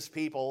when his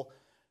people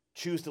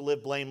choose to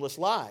live blameless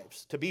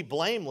lives. To be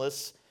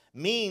blameless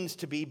means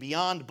to be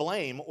beyond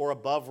blame or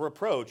above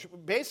reproach.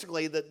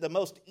 Basically, the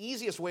most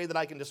easiest way that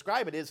I can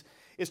describe it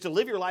is to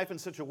live your life in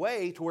such a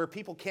way to where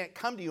people can't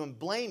come to you and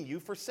blame you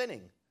for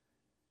sinning.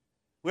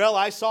 Well,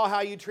 I saw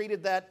how you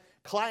treated that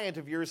client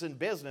of yours in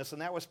business,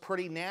 and that was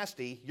pretty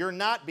nasty. You're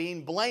not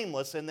being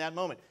blameless in that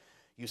moment.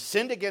 You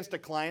sinned against a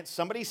client,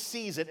 somebody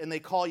sees it, and they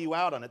call you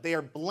out on it. They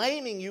are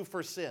blaming you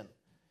for sin.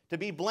 To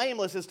be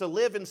blameless is to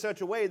live in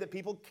such a way that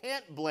people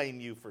can't blame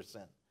you for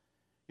sin.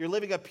 You're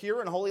living a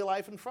pure and holy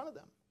life in front of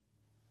them.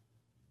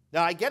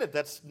 Now, I get it.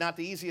 That's not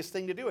the easiest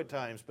thing to do at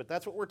times, but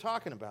that's what we're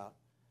talking about.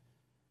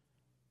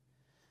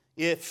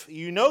 If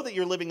you know that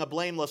you're living a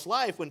blameless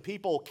life when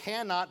people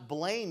cannot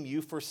blame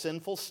you for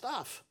sinful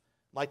stuff,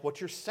 like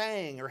what you're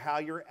saying or how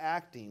you're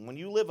acting, when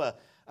you live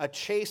a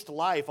chaste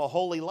life, a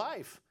holy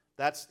life,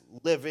 that's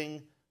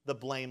living the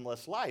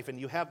blameless life. And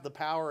you have the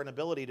power and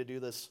ability to do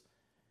this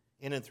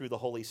in and through the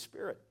Holy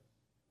Spirit.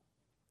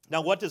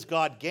 Now, what does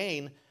God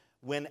gain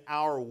when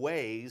our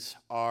ways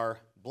are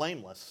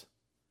blameless?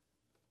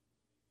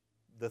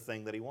 The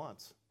thing that he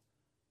wants.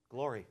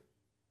 Glory.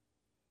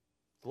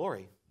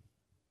 Glory.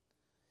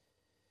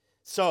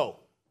 So,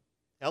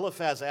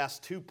 Eliphaz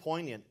asked two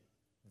poignant,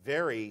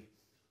 very,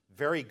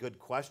 very good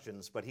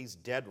questions, but he's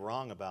dead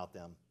wrong about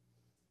them.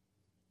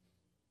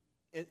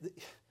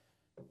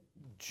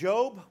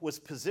 Job was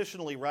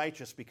positionally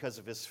righteous because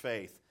of his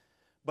faith,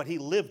 but he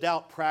lived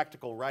out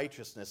practical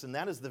righteousness, and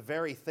that is the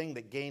very thing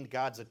that gained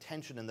God's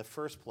attention in the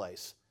first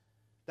place.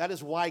 That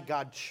is why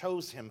God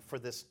chose him for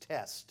this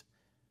test.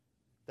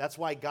 That's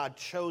why God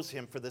chose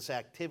him for this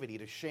activity,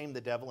 to shame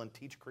the devil and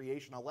teach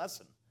creation a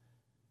lesson.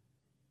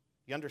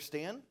 You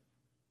understand?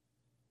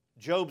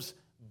 Job's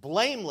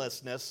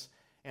blamelessness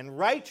and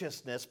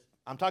righteousness,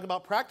 I'm talking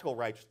about practical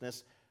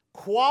righteousness,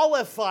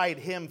 qualified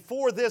him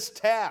for this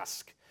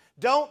task.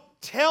 Don't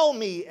tell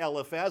me,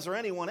 Eliphaz, or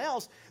anyone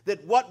else,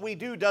 that what we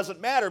do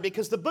doesn't matter,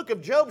 because the book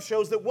of Job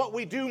shows that what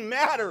we do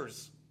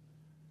matters.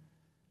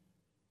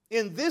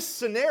 In this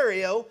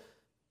scenario,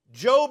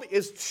 Job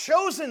is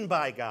chosen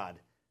by God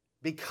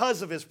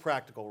because of his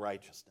practical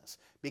righteousness,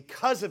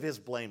 because of his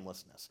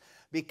blamelessness,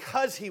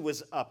 because he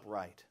was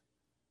upright.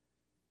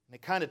 And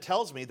it kind of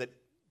tells me that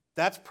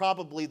that's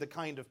probably the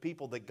kind of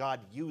people that God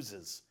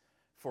uses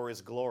for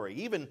his glory,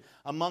 even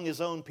among his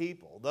own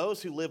people.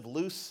 Those who live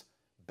loose,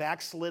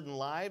 backslidden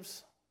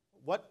lives,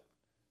 how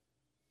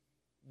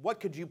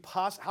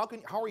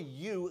are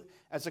you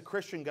as a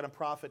Christian going to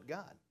profit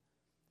God?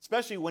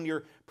 Especially when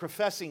you're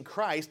professing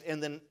Christ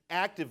and then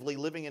actively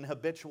living in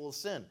habitual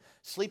sin,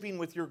 sleeping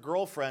with your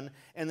girlfriend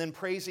and then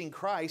praising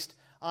Christ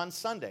on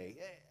Sunday.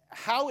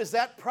 How is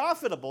that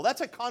profitable?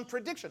 That's a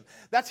contradiction.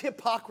 That's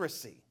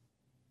hypocrisy.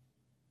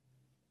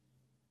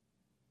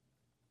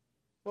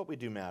 What we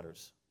do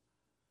matters.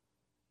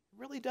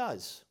 It really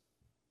does.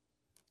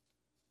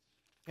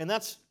 And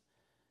that's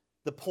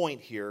the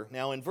point here.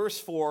 Now, in verse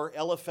 4,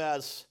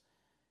 Eliphaz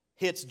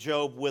hits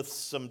Job with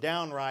some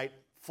downright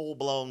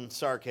full-blown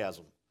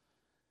sarcasm.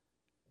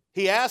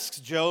 He asks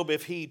Job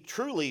if he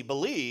truly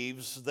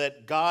believes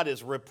that God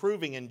is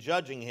reproving and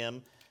judging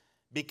him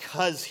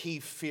because he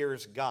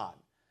fears God.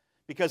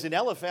 Because in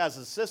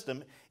Eliphaz's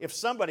system, if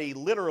somebody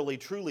literally,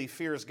 truly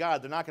fears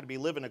God, they're not going to be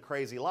living a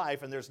crazy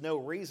life, and there's no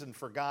reason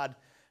for God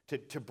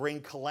to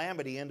bring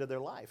calamity into their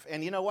life.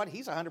 And you know what?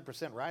 He's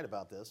 100% right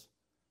about this.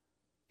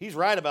 He's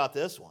right about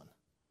this one.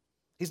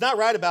 He's not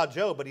right about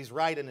Job, but he's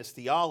right in his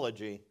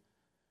theology.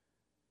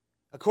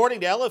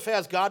 According to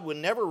Eliphaz, God would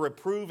never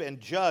reprove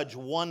and judge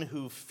one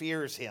who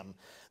fears him.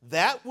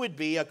 That would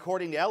be,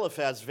 according to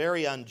Eliphaz,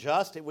 very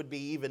unjust. It would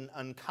be even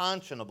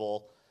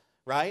unconscionable,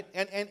 right?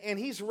 And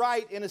he's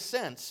right in a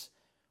sense.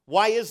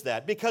 Why is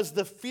that? Because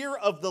the fear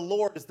of the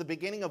Lord is the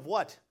beginning of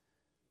what?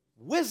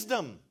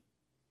 Wisdom.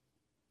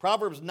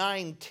 Proverbs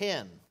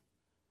 9:10.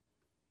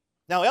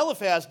 Now,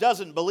 Eliphaz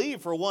doesn't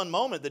believe for one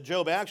moment that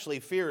Job actually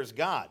fears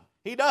God.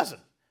 He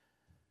doesn't.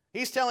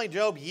 He's telling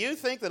Job, you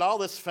think that all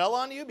this fell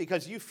on you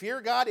because you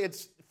fear God?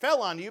 It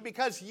fell on you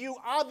because you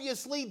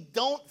obviously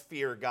don't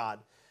fear God.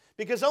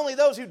 Because only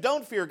those who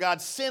don't fear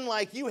God sin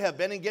like you have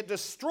been and get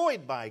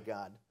destroyed by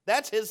God.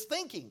 That's his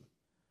thinking.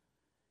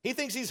 He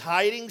thinks he's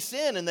hiding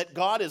sin and that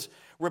God is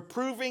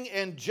reproving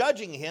and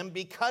judging him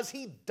because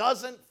he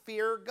doesn't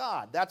fear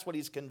God. That's what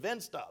he's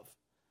convinced of.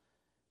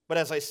 But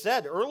as I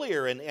said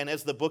earlier, and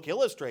as the book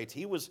illustrates,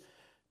 he was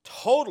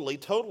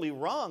totally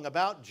wrong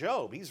about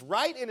Job. He's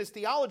right in his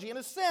theology in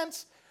a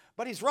sense,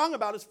 but he's wrong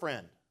about his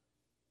friend.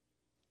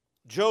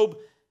 Job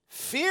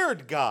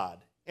feared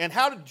God. And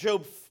how did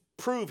Job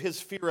prove his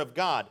fear of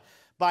God?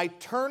 By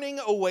turning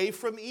away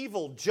from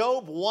evil.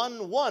 Job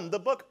 1:1, the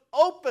book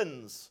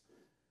opens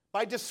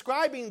by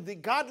describing the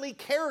godly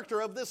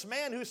character of this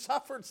man who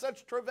suffered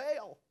such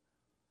travail.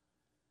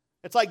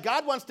 It's like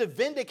God wants to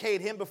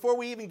vindicate him before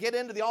we even get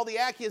into all the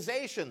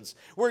accusations.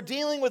 We're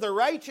dealing with a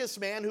righteous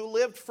man who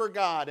lived for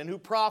God and who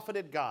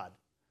profited God.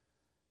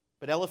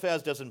 But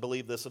Eliphaz doesn't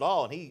believe this at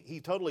all, and he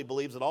totally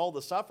believes that all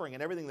the suffering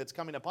and everything that's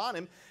coming upon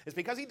him is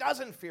because he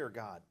doesn't fear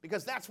God,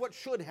 because that's what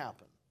should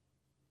happen.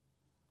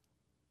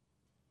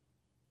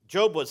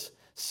 Job was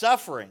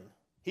suffering.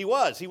 He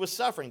was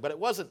suffering, but it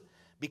wasn't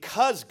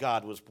because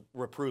God was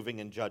reproving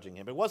and judging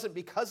him. It wasn't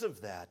because of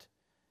that.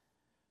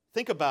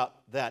 Think about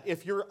that.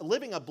 If you're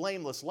living a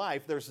blameless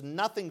life, there's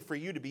nothing for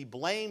you to be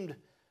blamed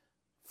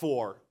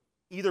for,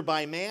 either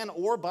by man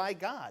or by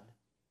God.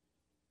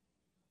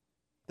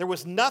 There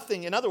was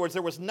nothing, in other words,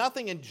 there was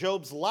nothing in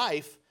Job's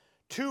life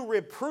to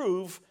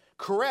reprove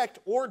correct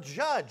or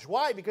judge.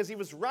 Why? Because he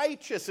was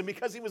righteous and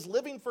because he was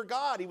living for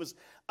God. He was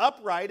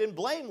upright and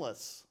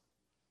blameless.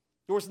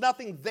 There was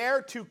nothing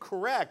there to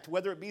correct,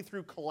 whether it be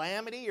through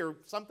calamity or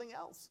something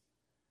else.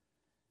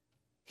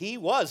 He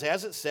was,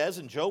 as it says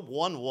in Job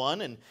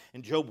 1:1 and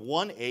in Job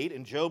 1:8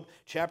 and Job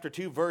chapter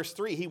 2, verse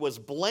 3, he was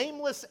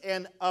blameless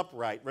and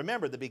upright.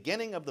 Remember, the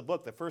beginning of the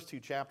book, the first 2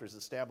 chapters,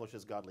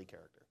 establishes godly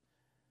character.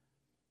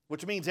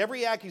 Which means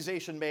every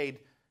accusation made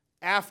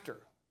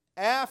after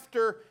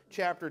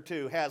chapter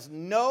 2 has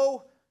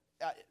no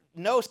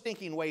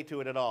stinking weight to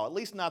it at all, at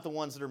least not the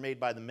ones that are made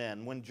by the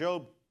men. When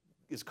Job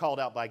is called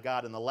out by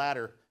God in the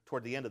latter,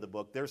 toward the end of the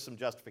book, there's some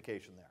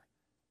justification there.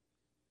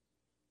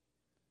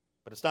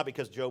 But it's not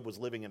because Job was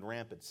living in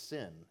rampant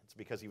sin. It's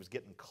because he was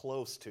getting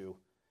close to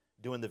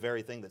doing the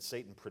very thing that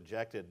Satan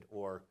projected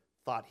or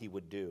thought he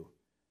would do.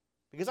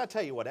 Because I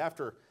tell you what,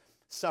 after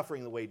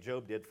suffering the way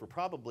Job did for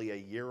probably a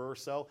year or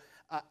so,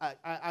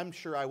 I'm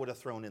sure I would have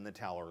thrown in the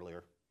towel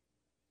earlier.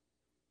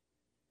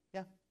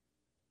 Yeah.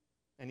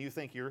 And you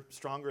think you're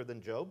stronger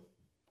than Job?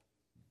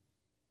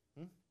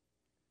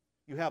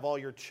 You have all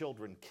your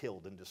children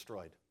killed and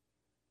destroyed.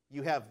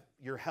 You have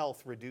your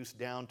health reduced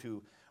down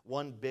to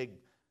one big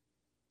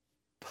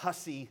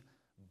pussy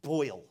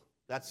boil.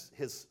 That's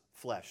his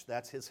flesh.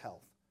 That's his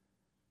health.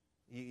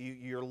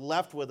 You're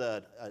left with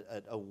a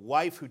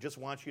wife who just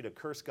wants you to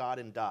curse God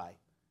and die.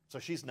 So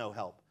she's no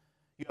help.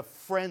 You have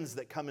friends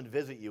that come and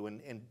visit you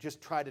and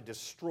just try to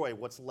destroy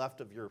what's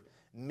left of your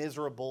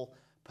miserable,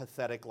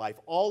 pathetic life.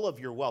 All of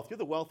your wealth. You're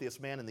the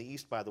wealthiest man in the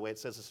East, by the way. It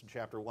says this in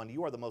chapter 1.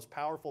 You are the most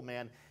powerful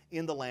man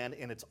in the land,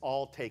 and it's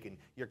all taken.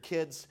 Your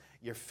kids,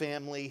 your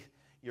family,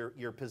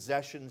 your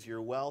possessions,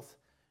 your wealth.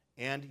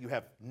 And you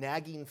have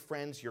nagging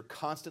friends. You're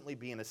constantly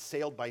being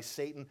assailed by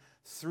Satan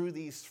through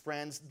these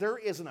friends. There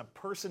isn't a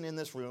person in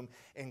this room,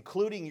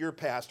 including your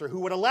pastor,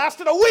 who would have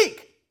lasted a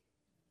week.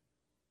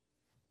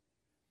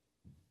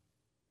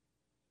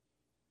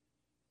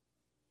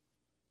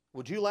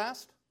 Would you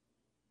last?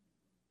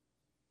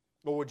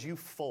 Or would you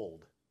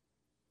fold?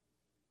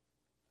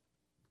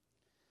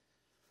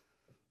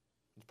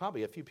 There's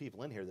probably a few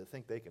people in here that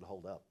think they could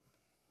hold up.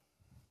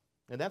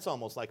 And that's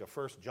almost like a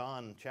 1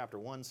 John chapter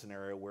 1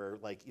 scenario where,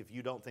 like, if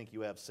you don't think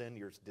you have sin,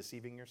 you're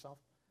deceiving yourself.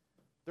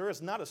 There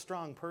is not a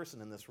strong person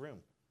in this room.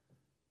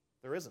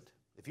 There isn't.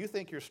 If you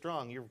think you're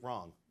strong, you're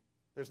wrong.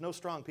 There's no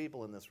strong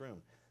people in this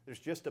room. There's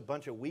just a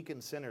bunch of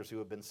weakened sinners who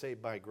have been saved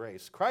by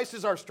grace. Christ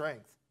is our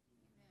strength.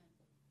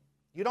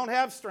 You don't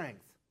have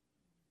strength.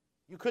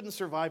 You couldn't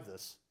survive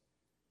this.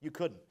 You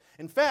couldn't.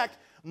 In fact,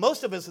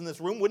 most of us in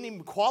this room wouldn't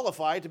even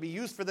qualify to be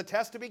used for the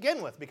test to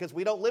begin with because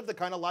we don't live the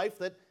kind of life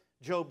that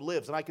Job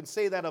lives. And I can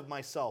say that of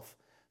myself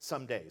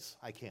some days.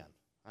 I can.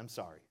 I'm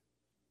sorry.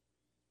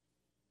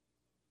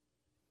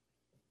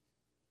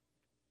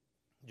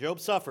 Job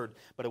suffered,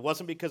 but it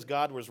wasn't because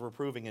God was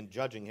reproving and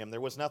judging him.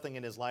 There was nothing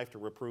in his life to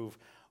reprove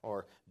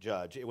or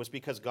judge. It was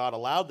because God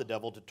allowed the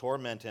devil to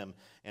torment him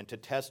and to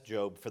test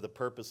Job for the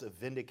purpose of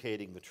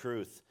vindicating the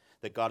truth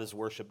that God is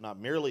worshipped not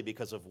merely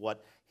because of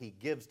what he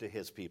gives to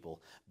his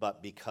people,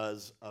 but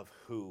because of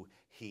who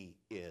he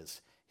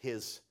is.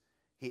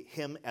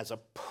 Him as a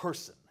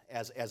person,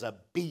 as a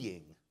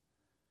being,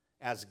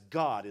 as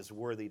God is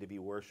worthy to be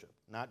worshipped,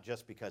 not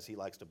just because he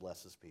likes to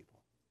bless his people.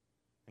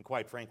 And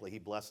quite frankly, he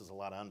blesses a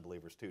lot of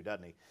unbelievers too,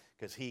 doesn't he?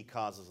 Because he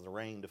causes the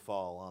rain to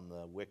fall on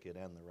the wicked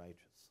and the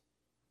righteous.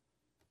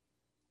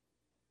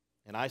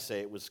 And I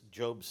say it was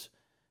Job's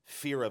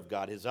fear of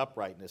God, his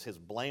uprightness, his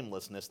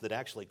blamelessness that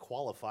actually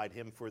qualified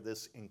him for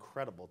this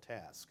incredible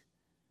task.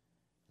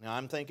 Now,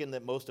 I'm thinking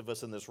that most of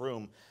us in this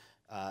room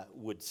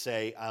would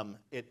say,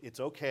 it's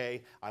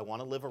okay, I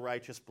want to live a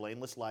righteous,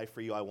 blameless life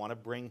for you, I want to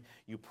bring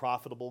you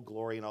profitable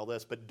glory and all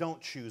this, but don't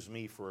choose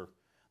me for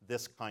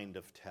this kind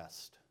of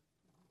test.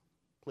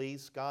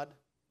 Please, God?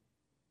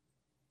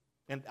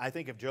 And I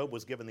think if Job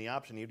was given the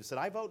option, he would have said,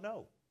 I vote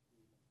no.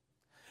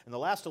 In the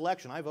last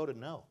election, I voted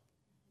no.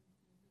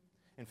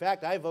 In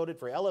fact, I voted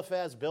for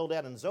Eliphaz,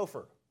 Bildad, and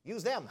Zophar.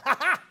 Use them. Ha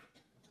ha!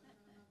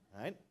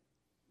 Right?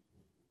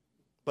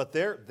 But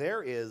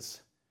there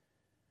is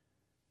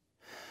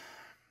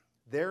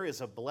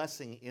a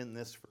blessing in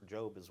this for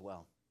Job as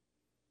well.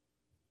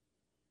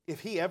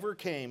 If he ever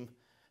came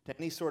to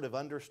any sort of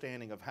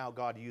understanding of how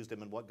God used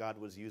him and what God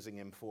was using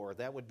him for,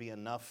 that would be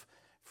enough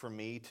for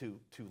me to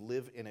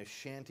live in a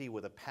shanty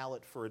with a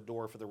pallet for a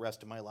door for the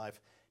rest of my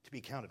life, to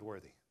be counted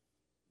worthy,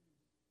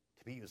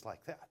 to be used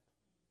like that,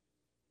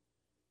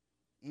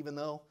 even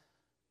though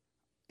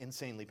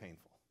insanely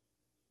painful.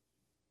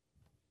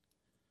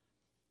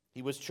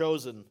 He was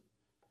chosen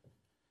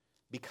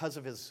because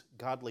of his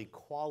godly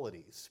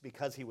qualities,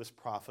 because he was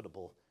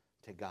profitable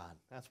to God.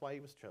 That's why he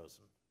was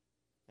chosen.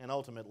 And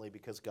ultimately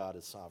because God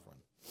is sovereign.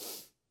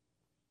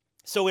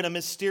 So in a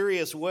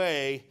mysterious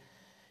way,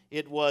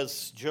 it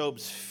was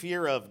Job's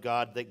fear of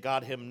God that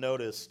got him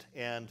noticed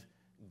and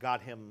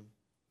got him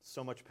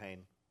so much pain.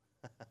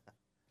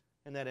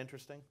 Isn't that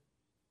interesting?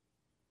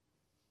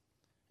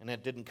 And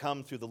it didn't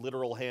come through the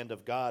literal hand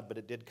of God, but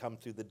it did come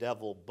through the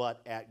devil, but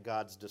at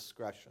God's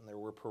discretion. There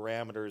were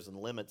parameters and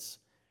limits.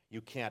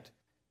 You can't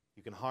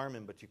You can harm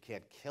him, but you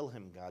can't kill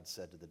him, God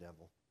said to the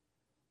devil.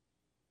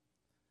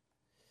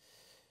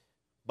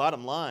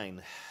 Bottom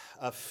line,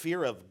 a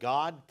fear of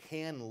God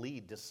can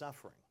lead to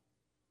suffering.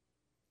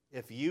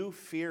 If you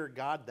fear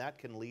God, that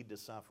can lead to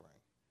suffering,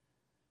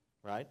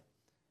 right?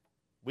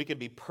 We can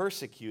be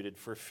persecuted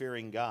for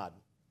fearing God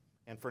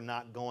and for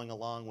not going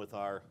along with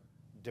our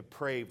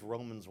depraved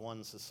Romans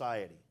 1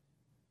 society.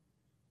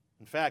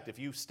 In fact, if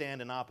you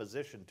stand in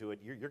opposition to it,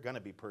 you're going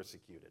to be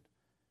persecuted.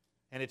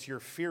 And it's your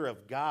fear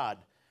of God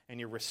and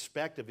your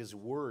respect of His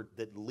Word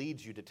that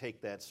leads you to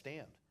take that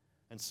stand.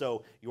 And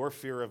so your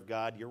fear of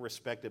God, your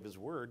respect of His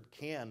Word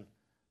can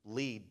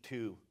lead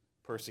to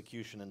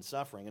persecution and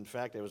suffering. In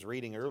fact, I was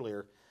reading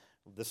earlier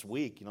this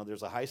week,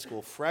 there's a high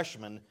school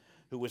freshman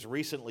who was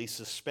recently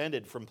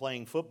suspended from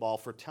playing football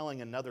for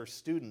telling another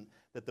student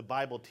that the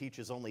Bible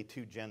teaches only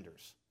two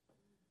genders.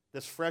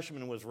 This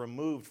freshman was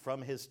removed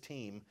from his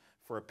team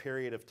for a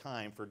period of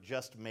time for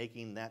just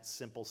making that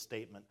simple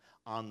statement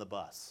on the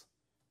bus.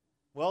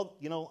 Well,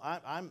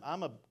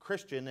 I'm a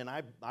Christian, and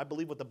I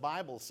believe what the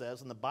Bible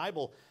says, and the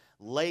Bible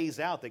lays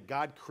out that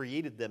God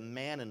created them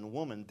man and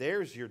woman.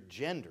 There's your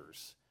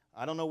genders.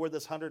 I don't know where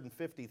this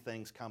 150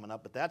 thing's coming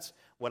up, but that's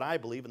what I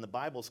believe, and the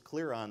Bible's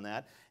clear on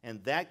that.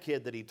 And that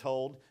kid that he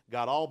told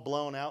got all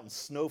blown out and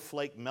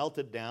snowflake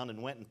melted down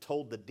and went and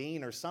told the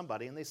dean or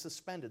somebody, and they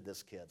suspended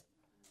this kid.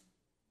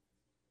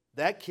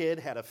 That kid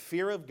had a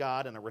fear of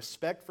God and a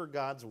respect for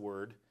God's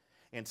Word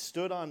and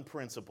stood on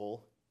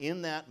principle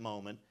in that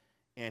moment,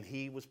 and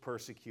he was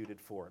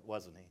persecuted for it,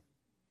 wasn't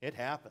he? It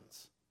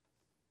happens.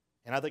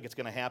 And I think it's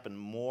going to happen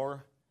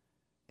more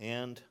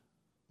and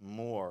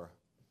more.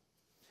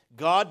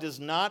 God does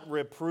not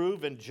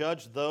reprove and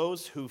judge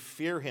those who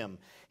fear Him.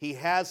 He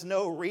has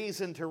no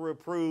reason to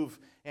reprove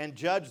and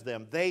judge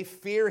them. They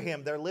fear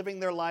Him. They're living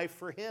their life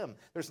for Him.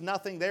 There's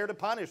nothing there to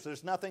punish.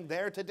 There's nothing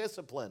there to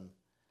discipline.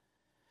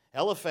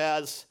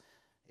 Eliphaz,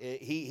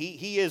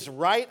 he is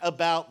right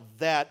about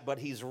that, but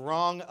he's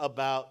wrong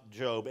about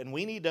Job. And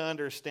we need to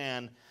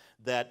understand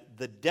that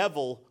the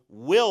devil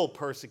will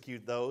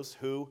persecute those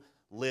who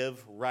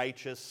live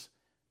righteous,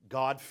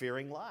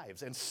 God-fearing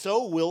lives. And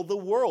so will the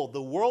world.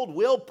 The world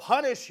will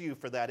punish you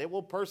for that. It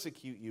will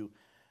persecute you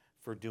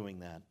for doing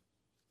that.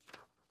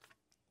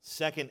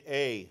 Second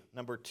A,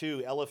 number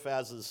 2,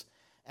 Eliphaz's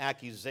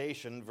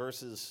accusation,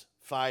 verses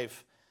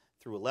 5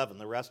 through 11,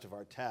 the rest of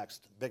our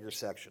text, bigger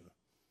section.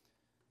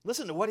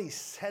 Listen to what he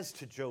says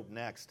to Job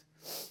next.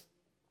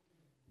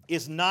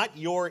 Is not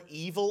your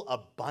evil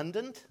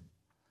abundant?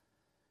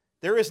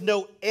 There is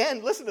no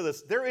end. Listen to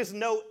this. There is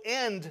no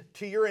end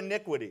to your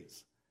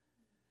iniquities.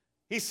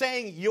 He's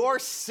saying your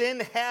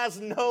sin has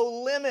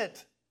no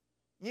limit.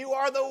 You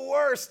are the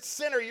worst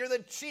sinner. You're the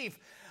chief.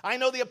 I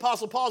know the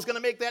Apostle Paul is going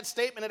to make that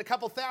statement in a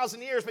couple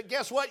thousand years, but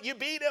guess what? You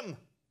beat him.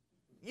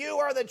 You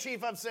are the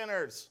chief of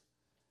sinners.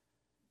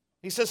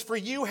 He says, for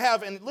you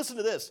have, and listen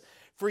to this,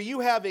 for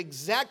you have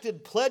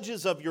exacted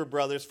pledges of your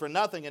brothers for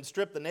nothing and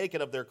stripped the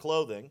naked of their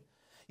clothing.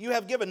 You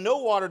have given no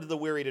water to the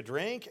weary to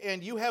drink,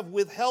 and you have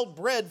withheld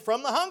bread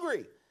from the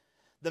hungry.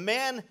 The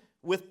man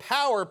with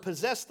power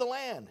possessed the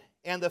land,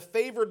 and the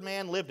favored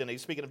man lived in it.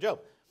 He's speaking of Job.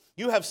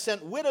 You have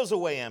sent widows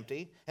away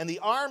empty, and the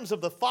arms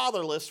of the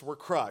fatherless were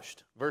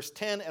crushed. Verse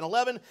 10 and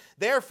 11,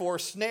 therefore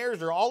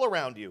snares are all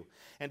around you,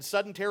 and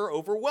sudden terror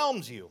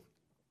overwhelms you,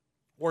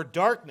 or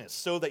darkness,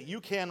 so that you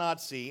cannot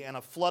see, and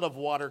a flood of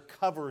water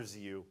covers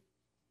you.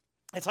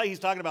 That's how he's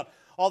talking about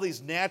all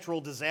these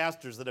natural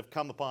disasters that have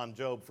come upon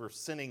Job for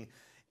sinning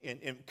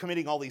and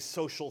committing all these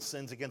social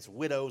sins against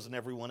widows and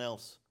everyone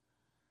else.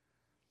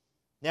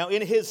 Now,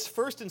 in his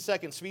first and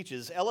second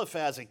speeches,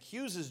 Eliphaz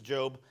accuses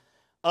Job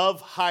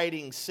of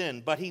hiding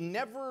sin, but he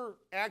never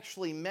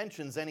actually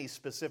mentions any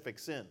specific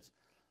sins.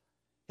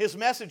 His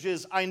message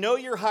is, I know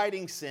you're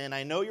hiding sin,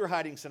 I know you're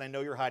hiding sin, I know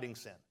you're hiding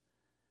sin.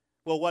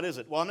 Well, what is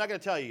it? Well, I'm not going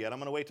to tell you yet. I'm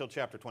going to wait till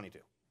chapter 22.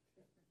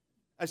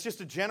 That's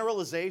just a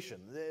generalization.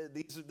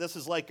 This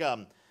is like,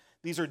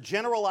 these are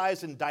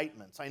generalized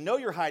indictments. I know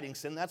you're hiding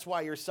sin. That's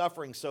why you're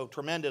suffering so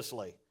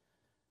tremendously.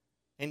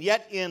 And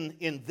yet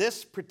in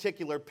this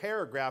particular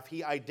paragraph,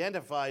 he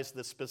identifies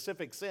the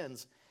specific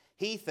sins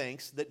he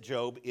thinks that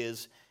Job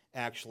is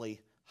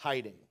actually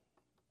hiding.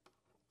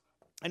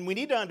 And we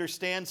need to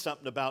understand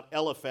something about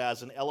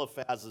Eliphaz and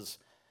Eliphaz's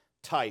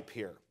type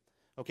here.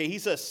 Okay,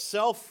 he's a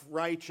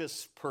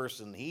self-righteous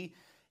person.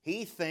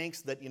 He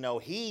thinks that,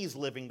 he's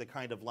living the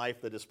kind of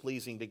life that is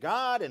pleasing to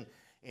God,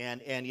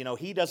 and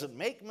he doesn't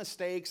make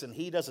mistakes, and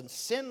he doesn't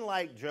sin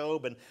like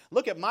Job. And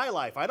look at my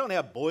life. I don't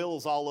have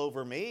boils all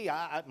over me.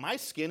 My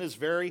skin is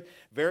very,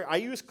 very, I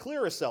use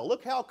Clearasil.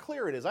 Look how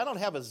clear it is. I don't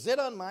have a zit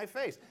on my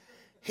face.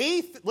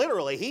 He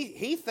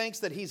thinks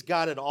that he's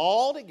got it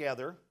all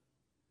together.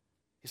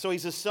 So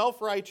he's a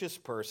self-righteous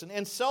person.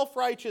 And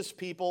self-righteous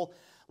people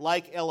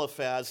like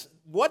Eliphaz,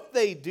 what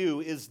they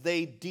do is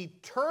they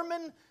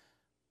determine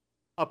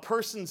a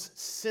person's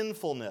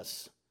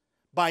sinfulness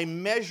by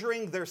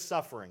measuring their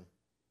suffering.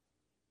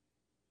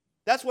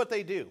 That's what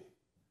they do.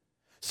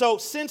 So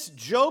since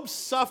Job's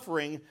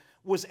suffering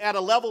was at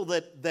a level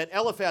that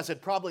Eliphaz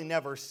had probably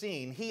never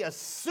seen. He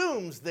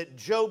assumes that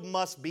Job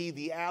must be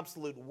the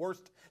absolute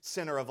worst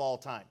sinner of all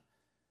time.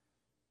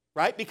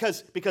 Right?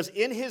 Because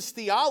in his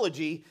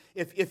theology,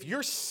 if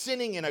you're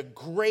sinning in a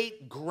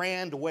great,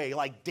 grand way,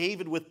 like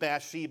David with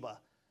Bathsheba,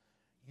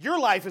 your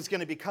life is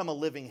going to become a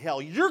living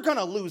hell. You're going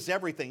to lose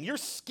everything. Your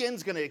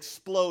skin's going to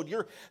explode.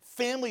 Your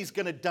family's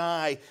going to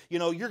die.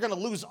 You're going to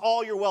lose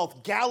all your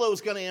wealth.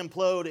 Gallows going to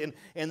implode.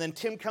 And then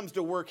Tim comes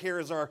to work here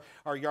as our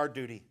yard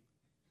duty.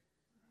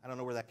 I don't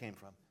know where that came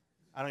from.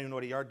 I don't even know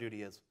what a yard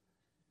duty is.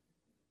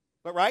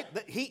 But right,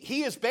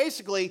 he is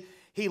basically,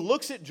 he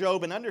looks at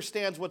Job and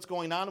understands what's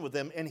going on with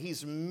him, and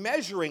he's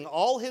measuring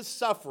all his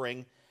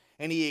suffering,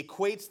 and he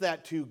equates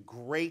that to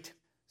great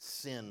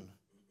sin.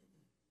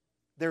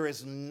 There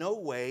is no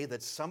way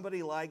that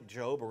somebody like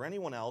Job or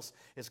anyone else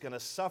is going to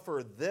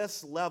suffer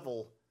this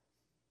level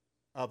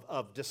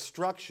of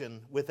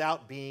destruction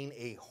without being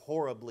a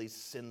horribly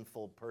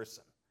sinful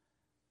person.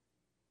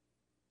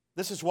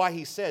 This is why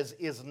he says,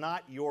 is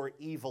not your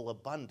evil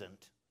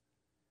abundant?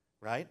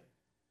 Right?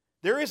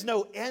 There is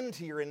no end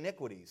to your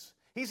iniquities.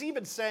 He's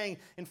even saying,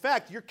 in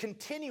fact, you're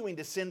continuing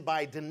to sin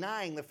by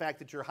denying the fact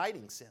that you're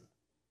hiding sin.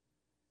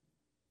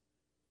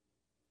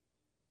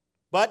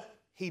 But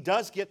he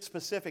does get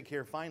specific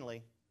here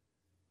finally.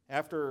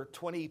 After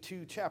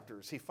 22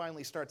 chapters, he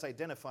finally starts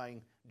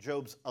identifying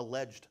Job's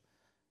alleged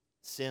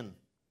sin.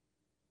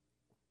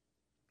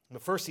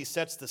 But first he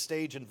sets the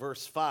stage in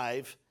verse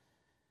 5,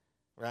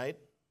 right?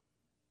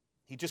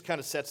 He just kind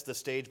of sets the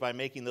stage by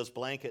making those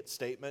blanket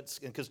statements,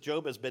 because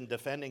Job has been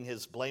defending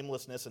his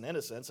blamelessness and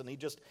innocence, and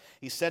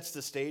he sets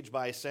the stage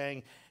by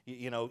saying,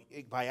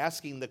 by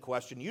asking the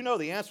question, you know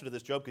the answer to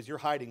this, Job, because you're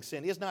hiding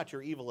sin. Is not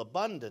your evil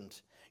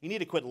abundant? You need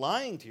to quit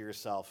lying to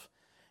yourself.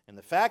 And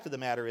the fact of the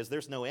matter is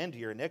there's no end to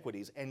your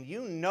iniquities, and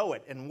you know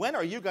it. And when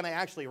are you going to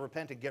actually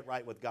repent and get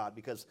right with God?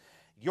 Because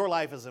your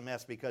life is a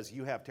mess because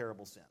you have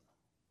terrible sin.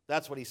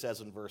 That's what he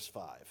says in verse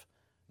 5.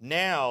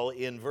 Now,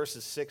 in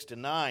verses 6 to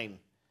 9,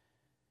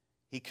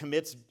 he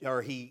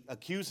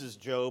accuses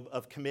Job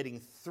of committing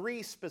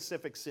 3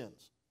 specific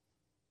sins.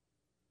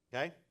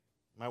 Okay?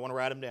 You might want to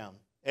write them down.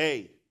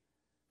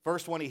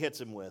 First one he hits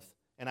him with,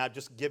 and I'll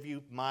just give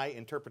you my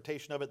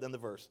interpretation of it, then the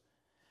verse.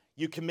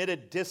 You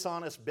committed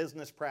dishonest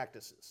business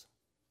practices.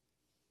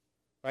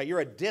 Right? You're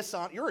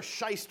a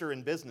shyster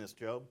in business,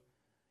 Job.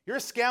 You're a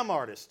scam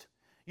artist.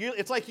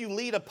 It's like you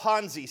lead a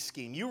Ponzi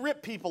scheme. You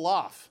rip people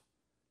off.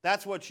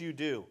 That's what you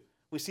do.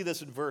 We see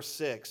this in verse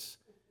 6.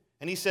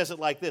 And he says it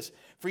like this: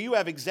 for you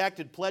have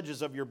exacted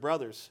pledges of your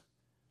brothers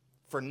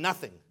for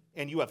nothing,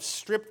 and you have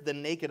stripped the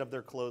naked of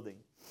their clothing.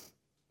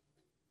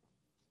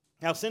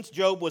 Now, since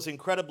Job was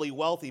incredibly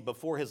wealthy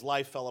before his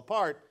life fell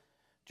apart,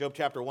 Job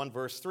chapter 1,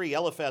 verse 3,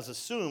 Eliphaz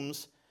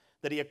assumes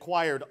that he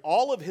acquired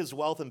all of his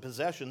wealth and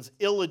possessions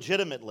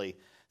illegitimately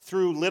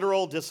through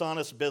literal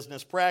dishonest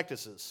business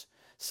practices,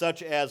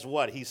 such as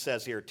what he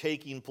says here,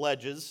 taking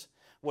pledges.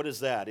 What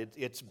is that?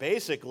 It's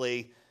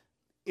basically,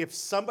 if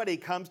somebody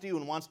comes to you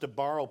and wants to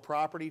borrow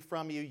property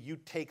from you, you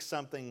take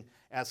something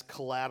as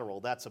collateral.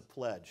 That's a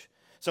pledge.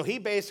 So he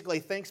basically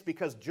thinks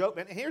because Job,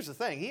 and here's the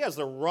thing, he has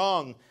the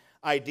wrong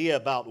idea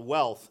about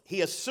wealth.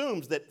 He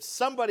assumes that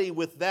somebody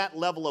with that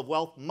level of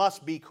wealth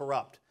must be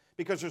corrupt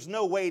because there's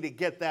no way to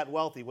get that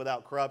wealthy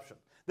without corruption.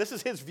 This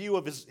is his view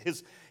of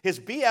his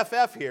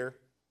BFF here.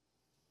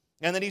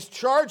 And then he's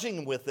charging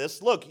him with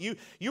this. Look,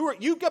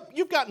 you've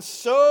gotten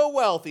so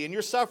wealthy and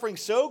you're suffering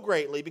so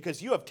greatly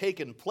because you have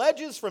taken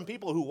pledges from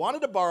people who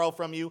wanted to borrow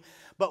from you,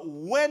 but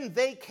when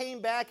they came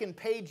back and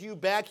paid you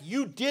back,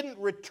 you didn't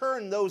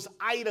return those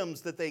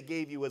items that they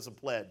gave you as a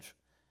pledge.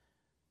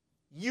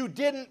 You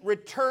didn't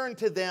return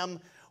to them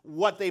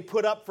what they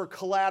put up for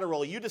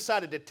collateral. You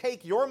decided to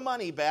take your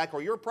money back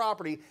or your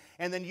property,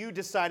 and then you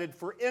decided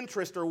for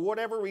interest or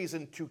whatever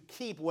reason to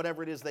keep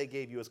whatever it is they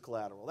gave you as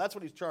collateral. That's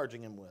what he's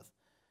charging him with.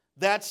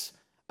 That's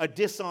a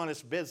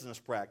dishonest business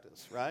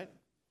practice, right?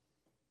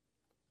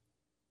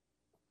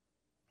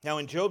 Now,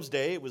 in Job's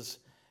day, it was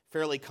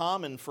fairly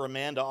common for a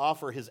man to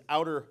offer his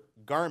outer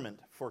garment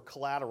for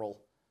collateral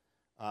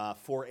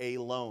for a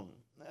loan.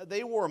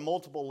 They wore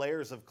multiple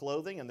layers of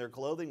clothing, and their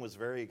clothing was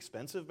very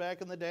expensive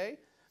back in the day.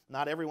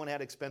 Not everyone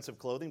had expensive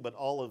clothing, but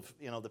all of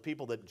the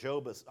people that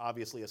Job is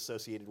obviously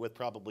associated with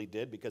probably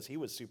did because he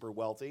was super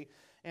wealthy.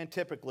 And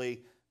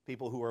typically,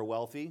 people who are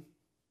wealthy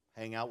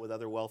hang out with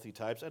other wealthy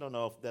types. I don't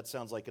know if that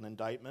sounds like an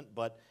indictment,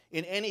 but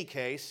in any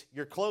case,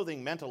 your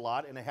clothing meant a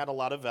lot, and it had a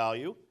lot of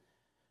value.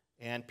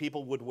 And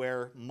people would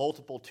wear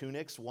multiple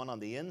tunics, one on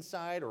the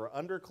inside or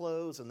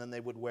underclothes, and then they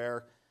would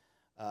wear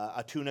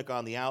a tunic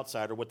on the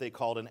outside, or what they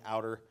called an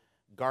outer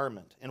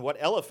garment. And what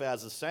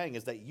Eliphaz is saying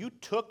is that you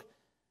took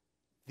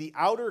the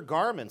outer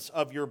garments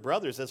of your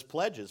brothers as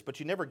pledges, but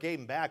you never gave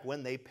them back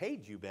when they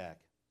paid you back.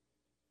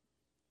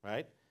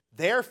 Right?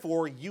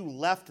 Therefore, you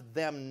left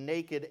them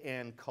naked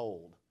and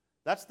cold.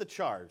 That's the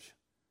charge.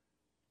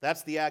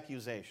 That's the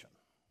accusation.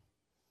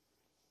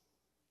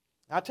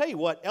 I'll tell you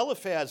what,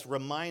 Eliphaz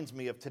reminds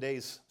me of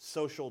today's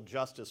social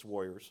justice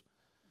warriors.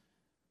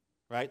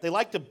 Right? They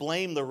like to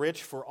blame the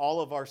rich for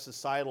all of our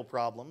societal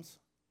problems.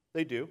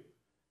 They do.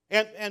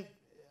 And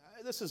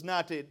this is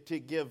not to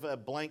give a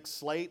blank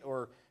slate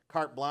or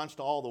carte blanche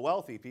to all the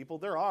wealthy people.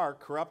 There are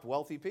corrupt,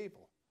 wealthy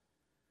people.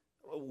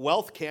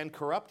 Wealth can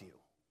corrupt you.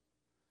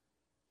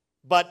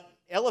 But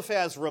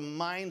Eliphaz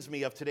reminds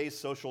me of today's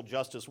social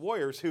justice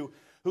warriors who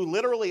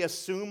literally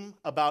assume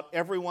about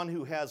everyone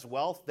who has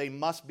wealth they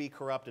must be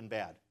corrupt and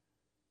bad.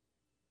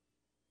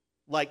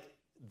 Like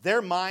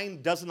their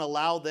mind doesn't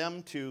allow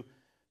them to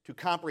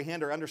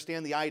comprehend or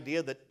understand the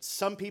idea that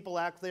some people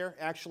out there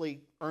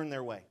actually earn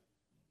their way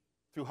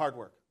through hard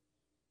work,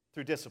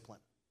 through discipline.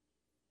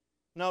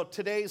 No,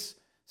 today's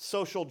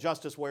social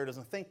justice warrior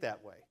doesn't think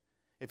that way.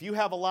 If you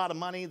have a lot of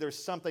money,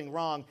 there's something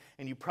wrong,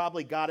 and you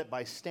probably got it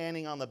by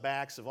standing on the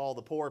backs of all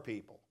the poor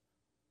people.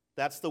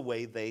 That's the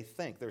way they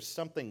think.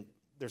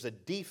 There's a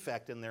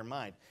defect in their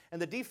mind.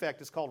 And the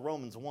defect is called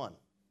Romans 1.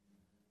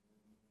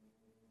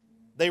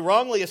 They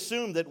wrongly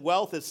assume that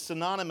wealth is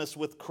synonymous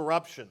with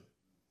corruption.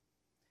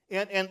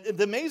 And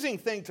the amazing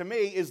thing to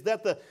me is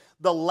that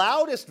the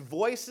loudest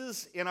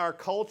voices in our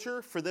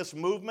culture for this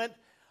movement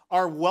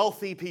are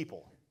wealthy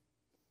people.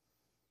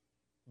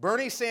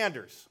 Bernie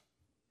Sanders,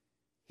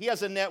 he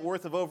has a net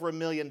worth of over $1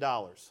 million.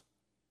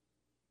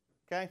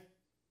 Okay?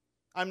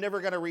 I'm never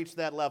going to reach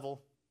that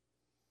level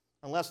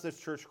unless this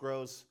church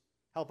grows.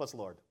 Help us,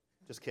 Lord.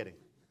 Just kidding.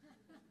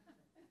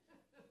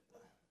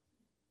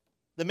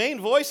 The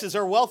main voices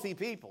are wealthy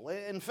people.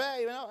 In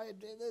fact,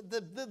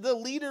 the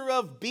leader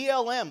of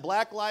BLM,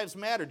 Black Lives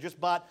Matter,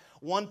 just bought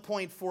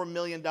 $1.4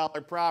 million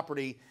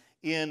property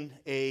in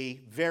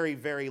a very,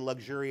 very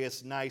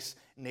luxurious, nice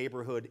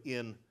neighborhood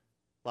in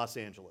Los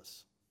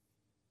Angeles.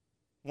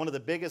 One of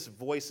the biggest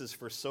voices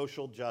for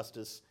social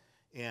justice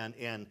and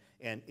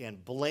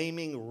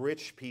blaming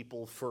rich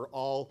people for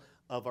all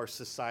of our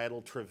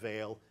societal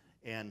travail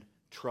and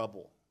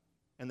trouble.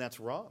 And that's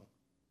wrong.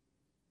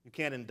 You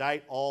can't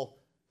indict all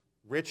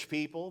rich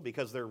people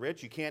because they're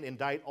rich. You can't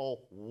indict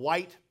all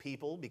white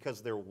people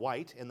because they're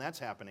white, and that's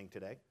happening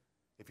today.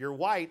 If you're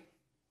white,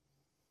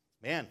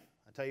 man,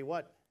 I tell you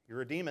what,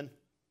 you're a demon.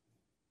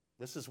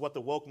 This is what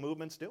the woke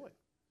movement's doing.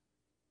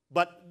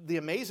 But the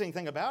amazing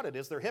thing about it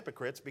is they're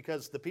hypocrites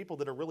because the people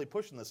that are really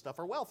pushing this stuff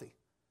are wealthy.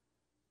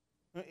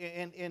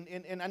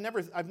 And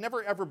I've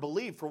never ever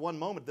believed for one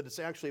moment that it's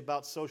actually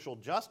about social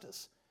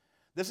justice.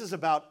 This is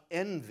about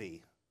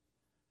envy.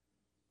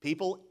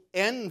 People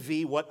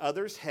envy what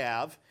others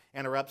have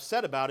and are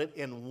upset about it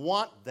and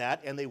want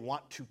that, and they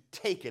want to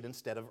take it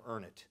instead of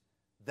earn it.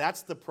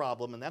 That's the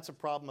problem, and that's a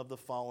problem of the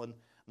fallen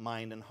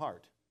mind and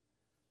heart.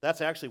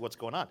 That's actually what's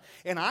going on.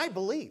 And I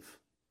believe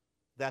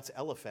that's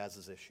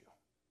Eliphaz's issue.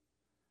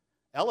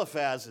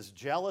 Eliphaz is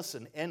jealous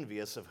and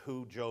envious of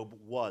who Job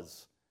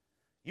was.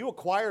 You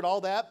acquired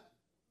all that.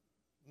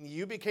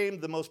 You became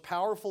the most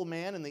powerful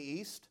man in the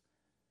East.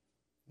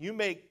 You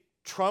make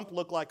Trump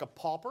look like a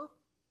pauper.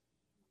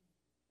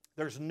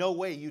 There's no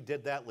way you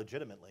did that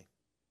legitimately.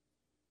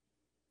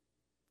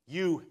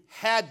 You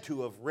had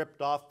to have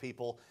ripped off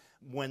people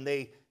when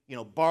they,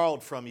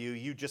 borrowed from you.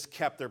 You just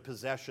kept their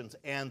possessions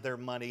and their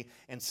money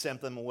and sent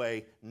them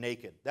away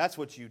naked. That's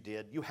what you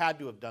did. You had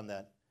to have done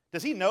that.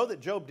 Does he know that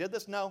Job did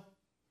this? No.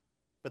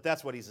 But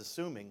that's what he's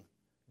assuming,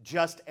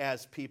 just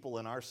as people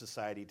in our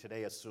society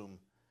today assume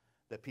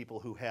that people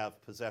who have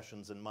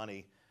possessions and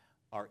money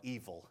are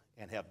evil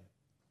and have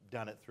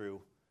done it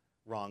through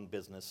wrong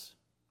business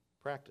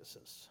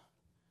practices.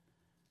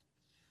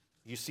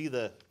 You see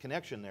the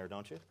connection there,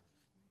 don't you?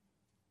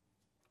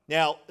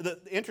 Now, the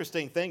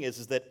interesting thing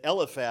is that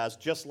Eliphaz,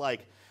 just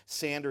like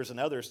Sanders and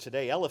others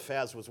today,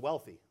 Eliphaz was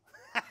wealthy.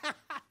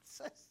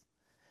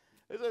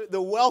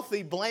 The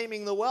wealthy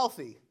blaming the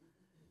wealthy.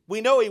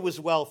 We know he was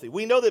wealthy.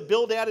 We know that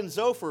Bildad and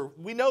Zophar,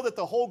 we know that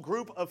the whole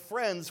group of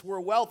friends were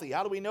wealthy.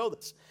 How do we know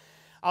this?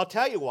 I'll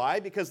tell you why,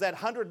 because that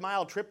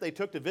 100-mile trip they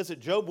took to visit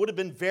Job would have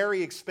been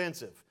very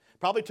expensive.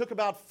 Probably took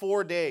about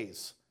 4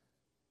 days.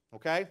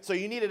 Okay? So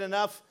you needed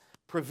enough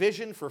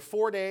provision for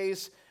 4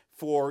 days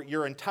for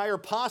your entire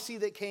posse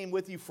that came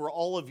with you, for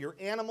all of your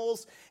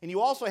animals, and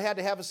you also had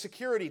to have a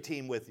security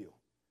team with you.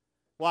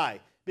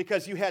 Why?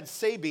 Because you had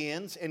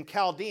Sabeans and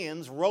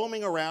Chaldeans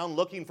roaming around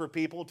looking for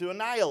people to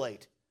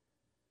annihilate.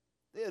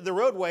 The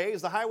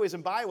roadways, the highways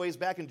and byways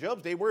back in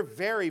Job's day were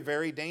very,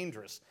 very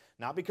dangerous.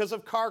 Not because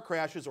of car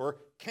crashes or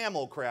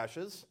camel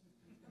crashes,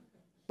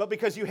 but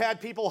because you had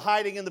people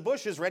hiding in the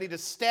bushes ready to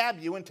stab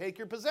you and take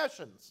your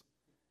possessions.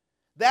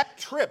 That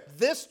trip,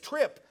 this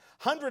trip,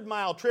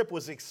 100-mile trip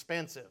was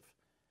expensive.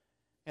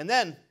 And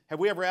then, have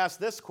we ever asked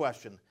this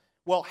question?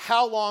 Well,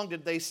 how long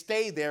did they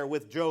stay there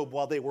with Job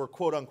while they were,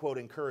 quote unquote,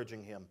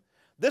 encouraging him?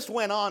 This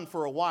went on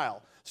for a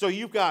while. So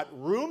you've got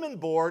room and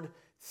board,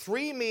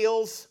 3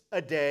 meals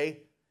a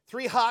day,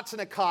 3 hots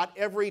and a cot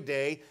every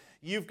day.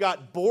 You've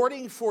got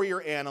boarding for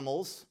your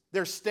animals.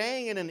 They're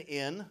staying in an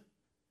inn.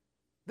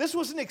 This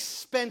was an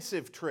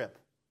expensive trip.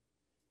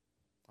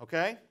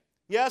 Okay?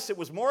 Yes, it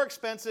was more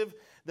expensive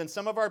than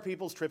some of our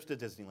people's trips to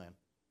Disneyland.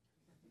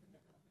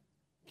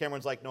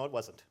 Cameron's like, no, it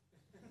wasn't.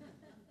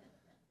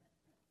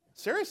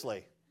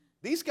 Seriously.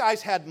 These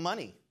guys had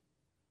money.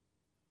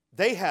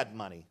 They had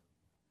money.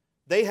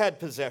 They had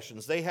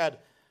possessions. They had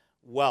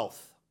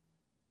wealth.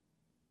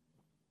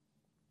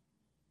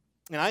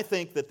 And I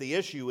think that the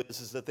issue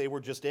is that they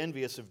were just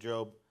envious of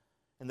Job,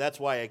 and that's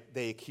why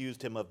they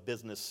accused him of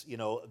business,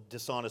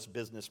 dishonest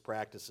business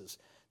practices.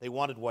 They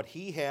wanted what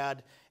he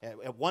had.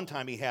 At one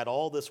time, he had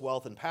all this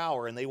wealth and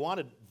power, and they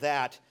wanted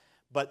that,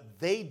 but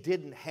they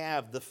didn't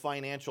have the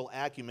financial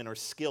acumen or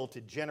skill to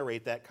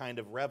generate that kind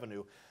of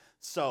revenue.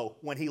 So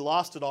when he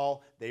lost it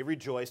all, they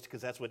rejoiced,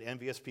 because that's what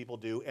envious people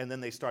do, and then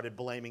they started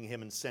blaming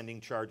him and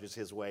sending charges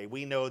his way.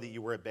 We know that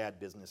you were a bad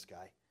business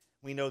guy.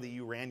 We know that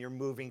you ran your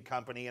moving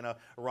company in a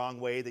wrong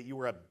way, that you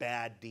were a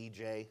bad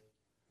DJ,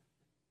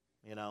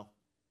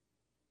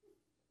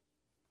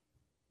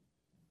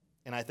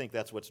 And I think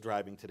that's what's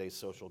driving today's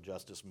social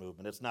justice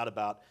movement. It's not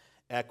about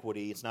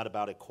equity. It's not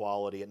about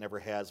equality. It never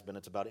has been.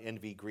 It's about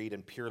envy, greed,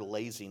 and pure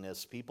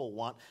laziness. People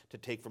want to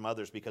take from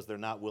others because they're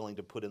not willing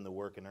to put in the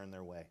work and earn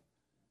their way.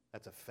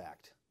 That's a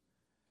fact.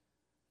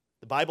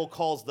 The Bible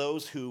calls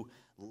those who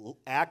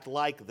act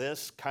like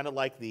this, kind of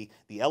like the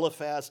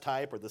Eliphaz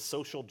type or the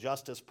social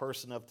justice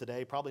person of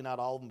today, probably not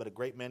all of them, but a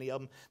great many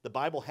of them. The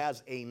Bible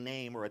has a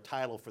name or a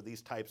title for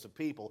these types of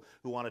people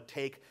who want to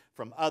take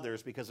from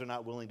others because they're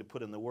not willing to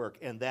put in the work.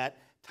 And that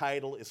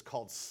title is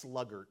called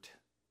sluggard.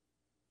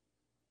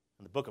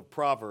 And the book of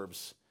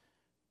Proverbs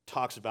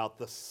talks about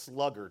the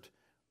sluggard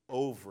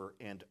over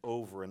and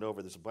over and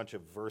over. There's a bunch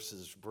of verse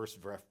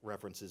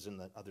references in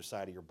the other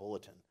side of your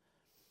bulletin.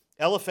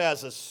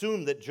 Eliphaz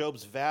assumed that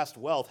Job's vast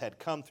wealth had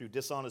come through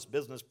dishonest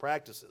business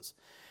practices,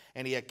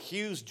 and he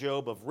accused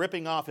Job of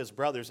ripping off his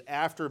brothers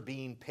after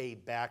being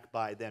paid back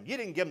by them. You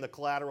didn't give him the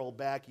collateral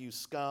back, you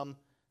scum.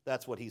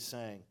 That's what he's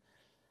saying.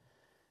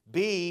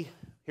 B,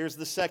 here's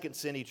the second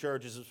sin he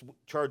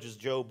charges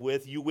Job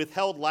with. You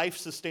withheld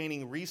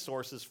life-sustaining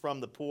resources from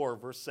the poor,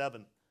 verse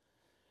 7.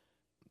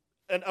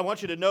 And I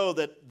want you to know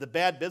that the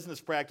bad business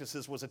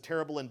practices was a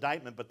terrible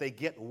indictment, but they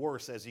get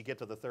worse as you get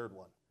to the third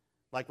one.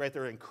 Like right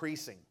there,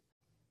 increasing.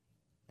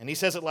 And he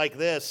says it like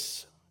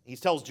this. He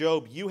tells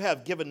Job, you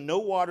have given no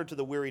water to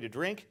the weary to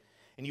drink,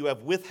 and you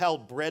have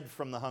withheld bread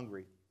from the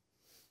hungry.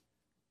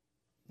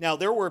 Now,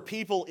 there were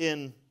people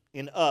in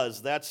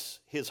Uz, that's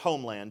his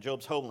homeland,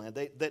 Job's homeland,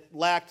 that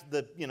lacked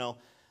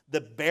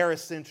the bare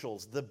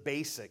essentials, the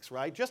basics,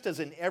 right? Just as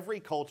in every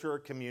culture or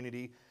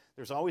community,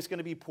 there's always going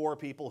to be poor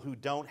people who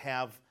don't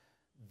have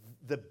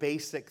the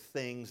basic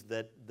things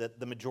that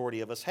the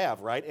majority of us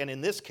have, right? And in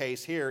this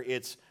case here,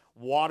 it's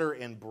water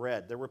and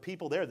bread. There were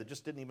people there that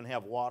just didn't even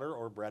have water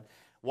or bread.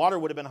 Water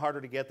would have been harder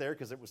to get there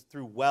because it was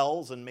through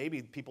wells, and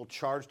maybe people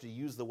charged to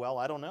use the well.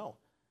 I don't know.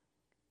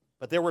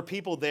 But there were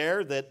people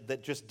there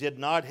that just did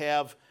not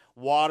have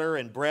water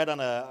and bread on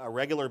a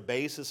regular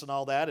basis and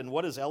all that. And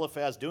what is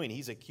Eliphaz doing?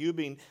 He's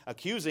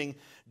accusing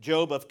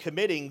Job of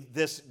committing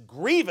this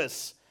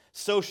grievous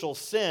social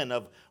sin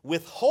of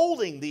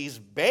withholding these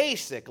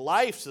basic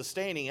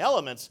life-sustaining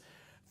elements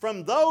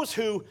from those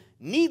who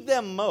need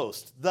them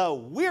most, the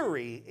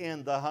weary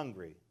and the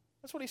hungry.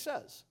 That's what he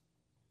says.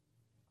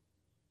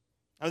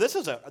 Now, this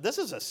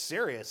is a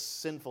serious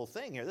sinful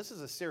thing here. This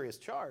is a serious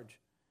charge.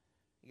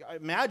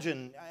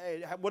 Imagine,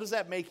 what does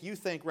that make you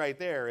think right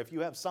there? If you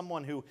have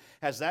someone who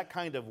has that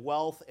kind of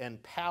wealth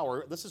and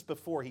power, this is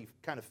before he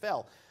kind of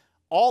fell,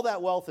 all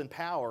that wealth and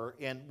power,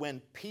 and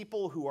when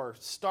people who are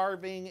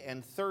starving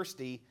and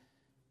thirsty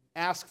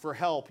ask for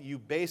help, you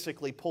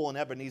basically pull an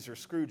Ebenezer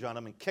Scrooge on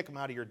them and kick them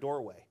out of your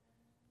doorway.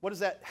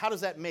 How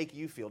does that make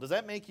you feel? Does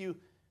that make you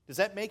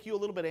a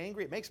little bit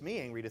angry? It makes me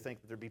angry to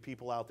think that there'd be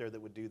people out there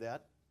that would do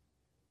that.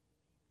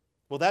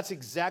 Well, that's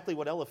exactly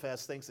what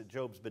Eliphaz thinks that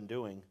Job's been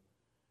doing.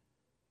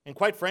 And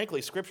quite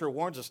frankly, Scripture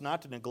warns us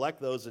not to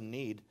neglect those in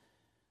need.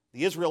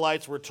 The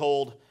Israelites were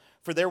told,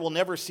 for there will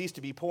never cease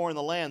to be poor in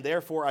the land.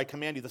 Therefore, I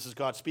command you, this is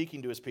God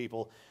speaking to his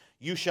people,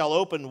 you shall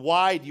open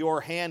wide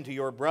your hand to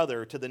your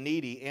brother, to the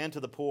needy, and to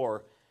the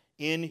poor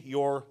in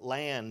your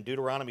land.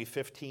 Deuteronomy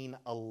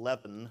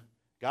 15:11.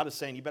 God is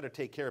saying you better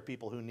take care of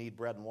people who need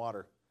bread and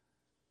water.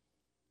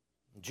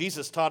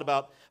 Jesus taught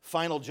about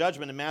final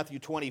judgment in Matthew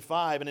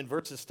 25, and in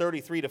verses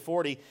 33 to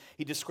 40,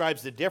 he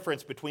describes the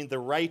difference between the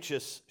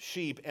righteous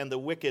sheep and the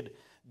wicked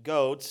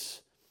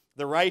goats.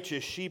 The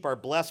righteous sheep are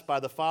blessed by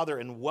the Father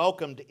and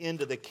welcomed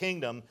into the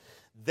kingdom.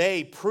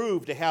 They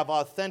prove to have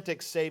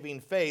authentic saving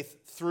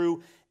faith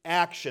through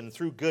action,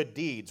 through good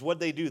deeds. What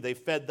did they do? They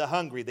fed the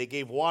hungry. They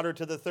gave water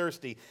to the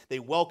thirsty. They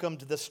welcomed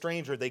the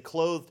stranger. They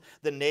clothed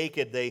the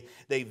naked.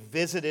 They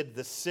visited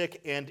the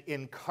sick and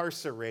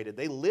incarcerated.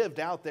 They lived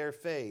out their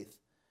faith.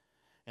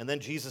 And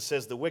then Jesus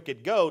says the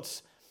wicked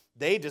goats,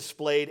 they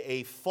displayed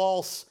a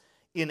false,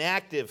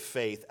 inactive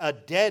faith, a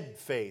dead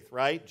faith,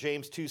 right?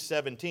 James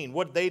 2:17.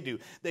 What did they do?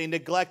 They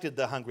neglected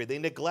the hungry. They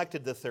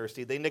neglected the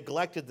thirsty. They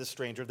neglected the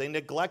stranger. They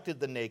neglected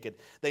the naked.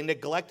 They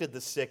neglected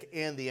the sick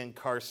and the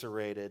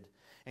incarcerated.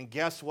 And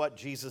guess what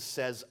Jesus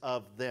says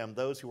of them?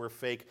 Those who were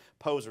fake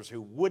posers,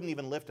 who wouldn't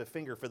even lift a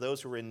finger for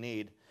those who were in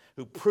need,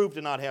 who proved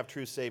to not have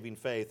true saving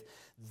faith.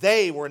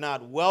 They were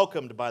not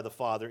welcomed by the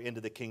Father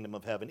into the kingdom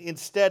of heaven.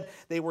 Instead,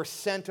 they were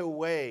sent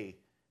away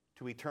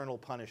to eternal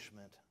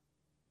punishment.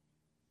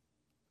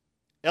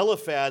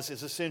 Eliphaz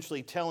is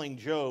essentially telling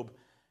Job,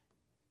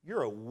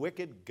 You're a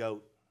wicked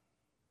goat.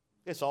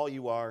 It's all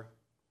you are.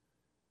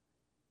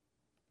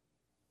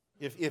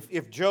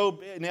 If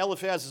Job, in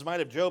Eliphaz's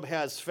mind, if Job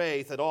has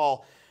faith at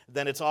all,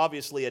 then it's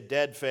obviously a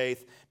dead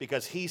faith,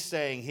 because he's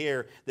saying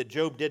here that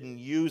Job didn't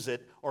use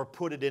it or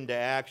put it into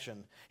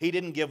action. He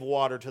didn't give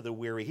water to the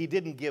weary. He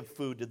didn't give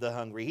food to the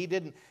hungry. He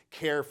didn't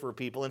care for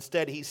people.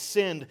 Instead, he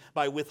sinned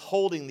by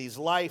withholding these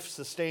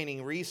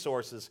life-sustaining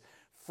resources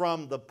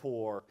from the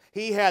poor.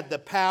 He had the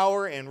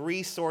power and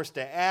resource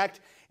to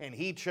act, and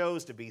he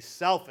chose to be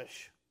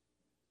selfish.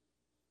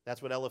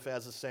 That's what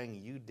Eliphaz is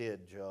saying you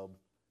did, Job.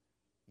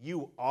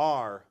 You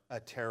are a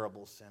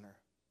terrible sinner.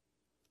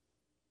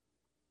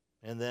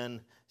 And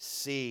then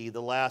C,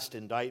 the last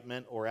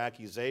indictment or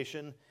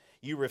accusation.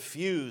 You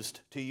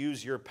refused to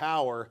use your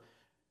power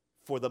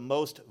for the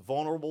most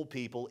vulnerable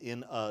people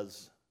in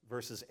us.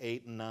 Verses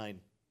 8 and 9.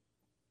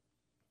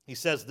 He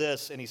says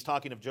this, and he's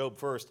talking of Job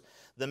first.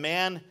 The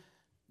man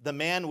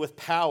with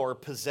power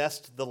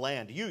possessed the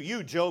land.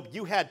 You, Job,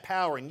 you had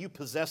power and you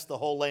possessed the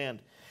whole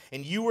land.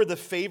 And you were the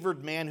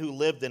favored man who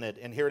lived in it.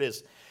 And here it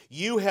is.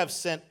 You have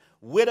sent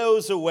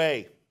widows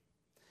away,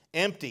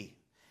 empty,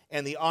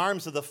 and the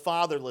arms of the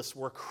fatherless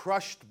were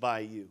crushed by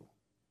you.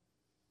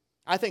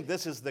 I think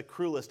this is the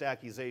cruelest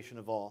accusation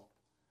of all.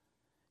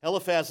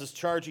 Eliphaz is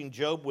charging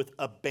Job with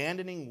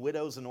abandoning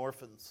widows and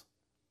orphans.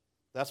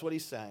 That's what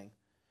he's saying.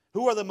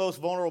 Who are the most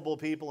vulnerable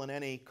people in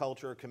any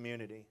culture or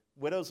community?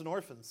 Widows and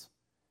orphans.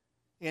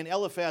 And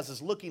Eliphaz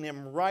is looking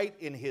him right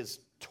in his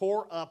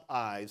tore up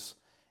eyes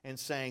and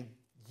saying,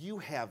 you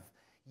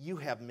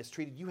have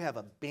mistreated, you have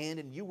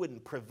abandoned, you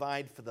wouldn't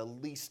provide for the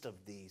least of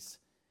these.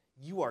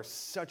 You are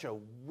such a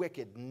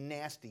wicked,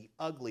 nasty,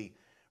 ugly,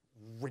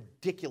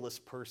 ridiculous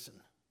person.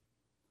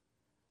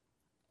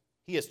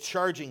 He is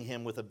charging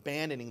him with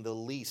abandoning the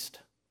least.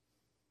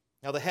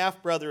 Now, the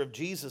half-brother of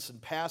Jesus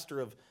and pastor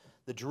of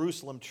the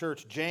Jerusalem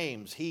church,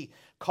 James, he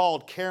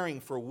called caring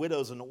for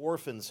widows and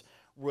orphans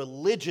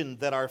religion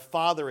that our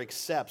Father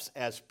accepts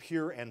as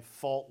pure and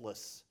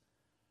faultless.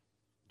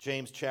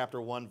 James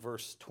chapter 1,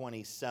 verse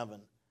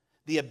 27.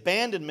 The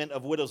abandonment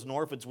of widows and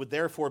orphans would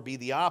therefore be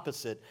the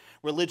opposite,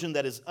 religion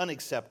that is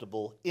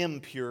unacceptable,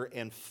 impure,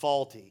 and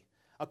faulty.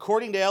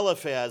 According to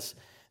Eliphaz,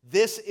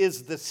 this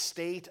is the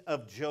state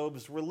of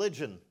Job's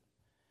religion.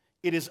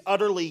 It is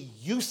utterly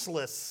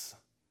useless.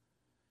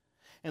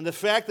 And the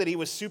fact that he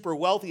was super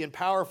wealthy and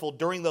powerful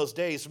during those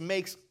days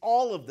makes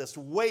all of this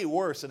way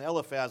worse in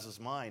Eliphaz's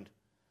mind.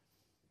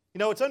 You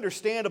know, it's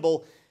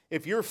understandable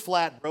if you're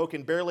flat broke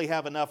and barely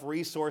have enough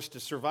resource to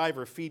survive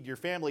or feed your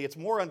family. It's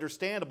more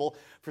understandable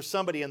for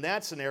somebody in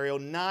that scenario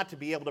not to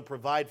be able to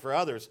provide for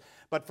others.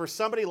 But for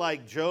somebody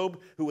like Job,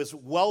 who was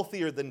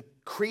wealthier than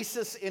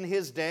Croesus in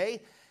his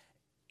day,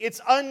 it's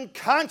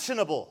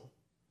unconscionable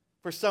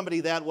for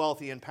somebody that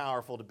wealthy and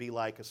powerful to be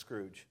like a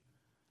Scrooge.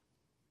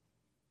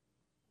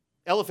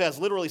 Eliphaz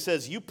literally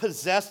says, you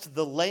possessed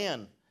the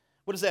land.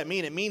 What does that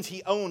mean? It means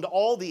he owned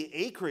all the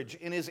acreage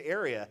in his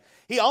area.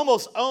 He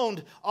almost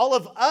owned all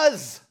of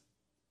us.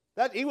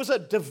 He was a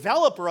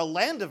developer, a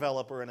land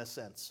developer in a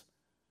sense.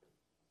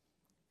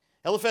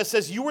 Eliphaz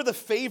says, you were the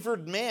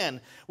favored man,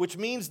 which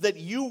means that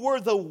you were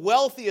the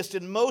wealthiest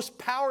and most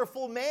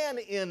powerful man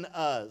in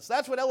us.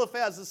 That's what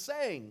Eliphaz is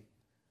saying.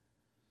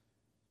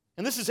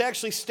 And this is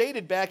actually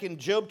stated back in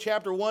Job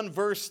chapter 1,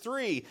 verse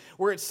 3,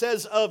 where it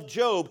says of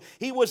Job,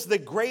 he was the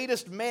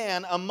greatest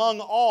man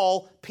among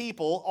all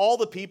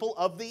the people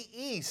of the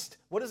East.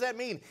 What does that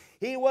mean?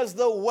 He was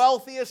the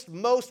wealthiest,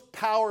 most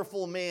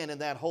powerful man in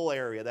that whole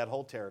area, that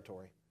whole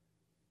territory.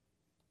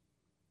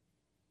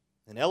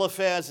 And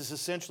Eliphaz is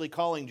essentially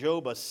calling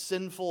Job a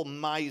sinful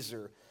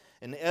miser,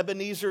 an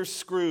Ebenezer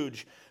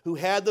Scrooge, who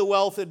had the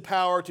wealth and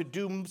power to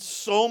do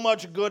so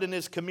much good in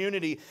his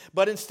community,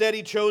 but instead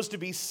he chose to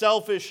be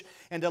selfish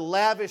and to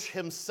lavish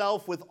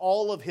himself with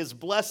all of his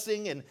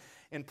blessing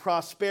and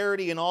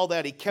prosperity and all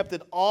that. He kept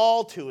it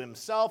all to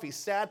himself. He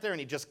sat there and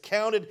he just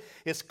counted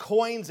his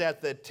coins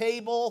at the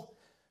table.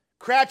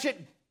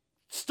 Cratchit,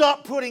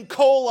 stop putting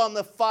coal on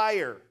the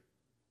fire.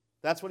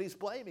 That's what he's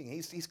blaming.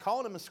 He's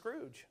calling him a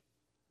Scrooge.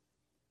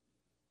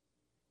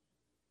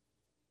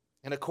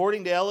 And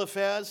according to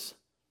Eliphaz,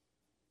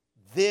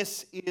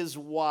 this is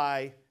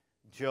why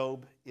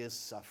Job is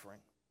suffering.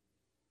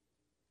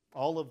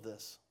 All of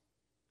this.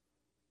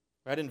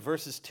 Right in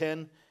verses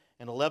 10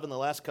 and 11, the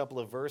last couple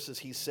of verses,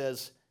 he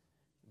says,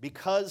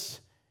 because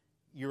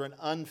you're an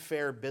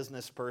unfair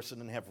business person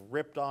and have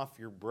ripped off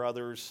your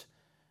brothers,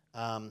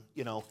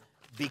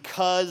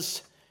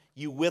 because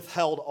you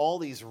withheld all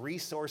these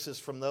resources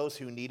from those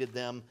who needed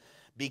them,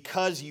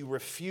 because you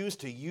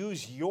refused to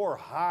use your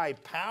high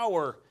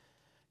power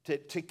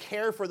to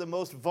care for the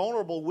most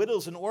vulnerable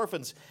widows and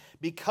orphans.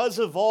 Because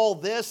of all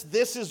this,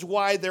 this is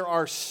why there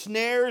are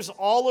snares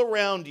all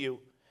around you.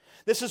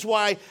 This is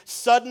why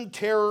sudden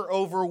terror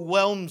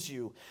overwhelms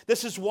you.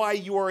 This is why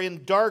you are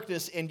in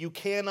darkness and you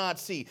cannot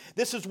see.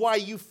 This is why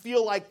you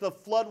feel like the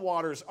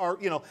floodwaters are,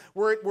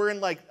 we're in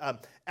like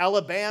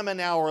Alabama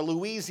now or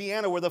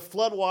Louisiana where the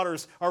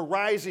floodwaters are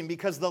rising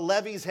because the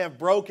levees have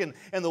broken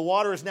and the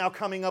water is now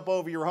coming up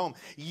over your home.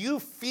 You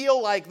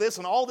feel like this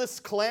and all this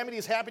calamity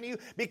is happening to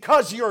you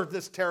because you're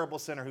this terrible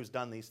sinner who's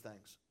done these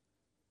things.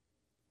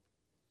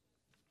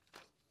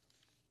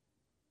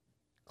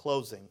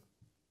 Closing.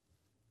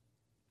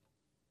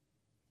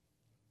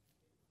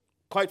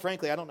 Quite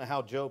frankly, I don't know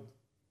how Job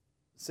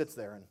sits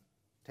there and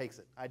takes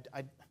it.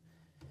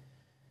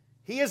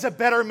 He is a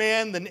better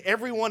man than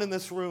everyone in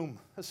this room,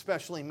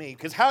 especially me.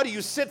 Because how do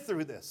you sit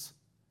through this?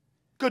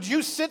 Could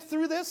you sit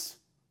through this?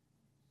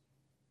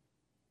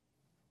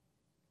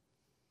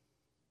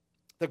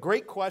 The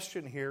great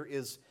question here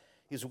is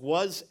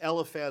was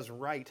Eliphaz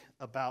right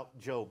about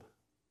Job?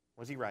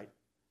 Was he right?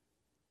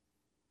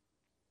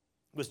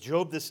 Was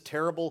Job this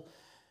terrible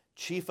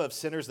chief of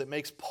sinners that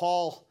makes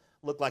Paul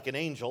look like an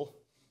angel?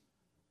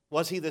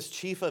 Was he this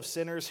chief of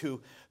sinners who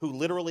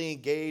literally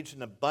engaged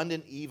in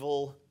abundant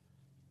evil,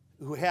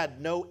 who had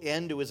no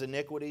end to his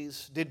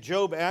iniquities? Did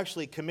Job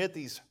actually commit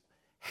these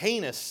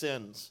heinous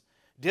sins,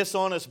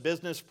 dishonest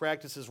business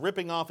practices,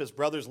 ripping off his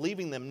brothers,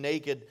 leaving them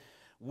naked,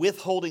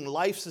 withholding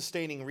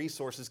life-sustaining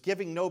resources,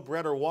 giving no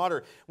bread or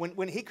water,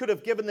 when he could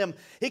have given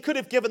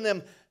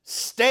them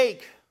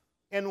steak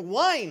and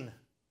wine?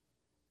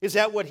 Is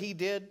that what he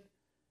did?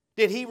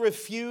 Did he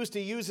refuse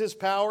to use his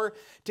power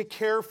to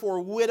care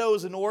for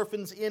widows and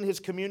orphans in his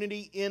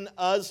community, in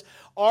us?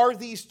 Are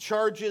these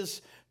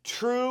charges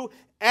true?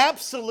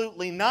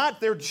 Absolutely not.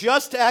 They're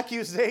just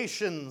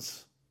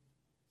accusations.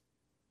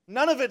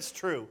 None of it's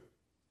true.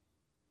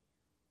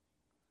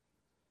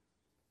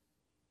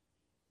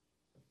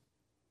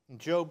 In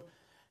Job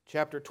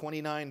chapter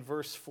 29,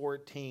 verse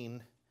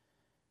 14,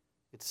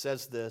 it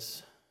says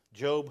this: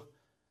 Job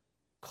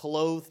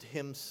clothed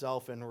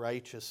himself in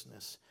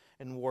righteousness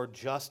and wore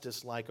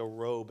justice like a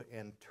robe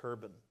and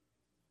turban.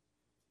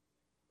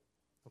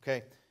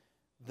 Okay,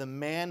 the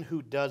man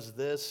who does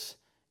this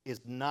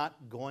is not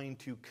going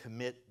to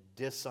commit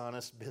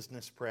dishonest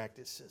business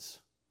practices.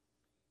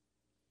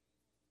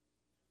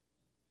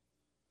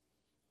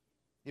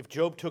 If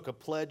Job took a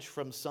pledge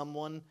from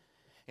someone,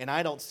 and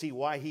I don't see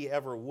why he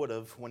ever would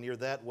have, when you're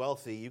that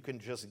wealthy, you can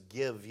just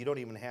give. You don't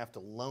even have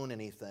to loan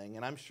anything,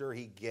 and I'm sure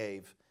he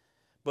gave.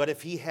 But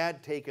if he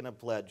had taken a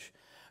pledge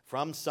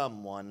from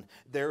someone,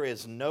 there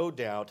is no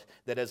doubt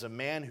that as a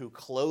man who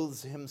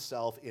clothes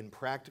himself in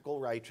practical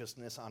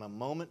righteousness on a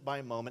moment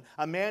by moment,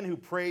 a man who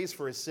prays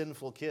for his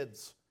sinful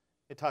kids,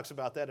 it talks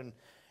about that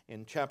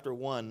in chapter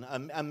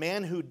 1, a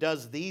man who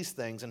does these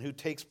things and who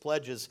takes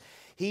pledges,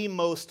 he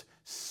most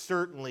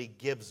certainly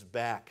gives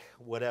back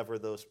whatever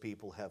those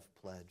people have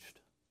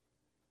pledged.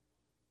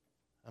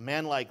 A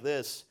man like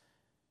this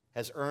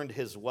has earned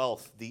his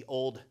wealth the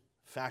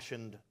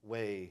old-fashioned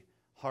way: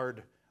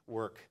 hard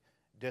work,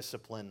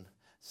 discipline,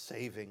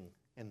 saving,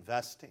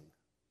 investing.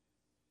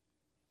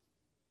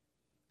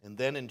 And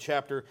then in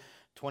chapter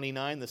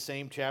 29, the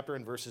same chapter,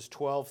 in verses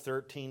 12,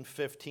 13,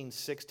 15,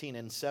 16,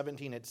 and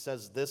 17, it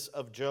says this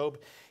of Job: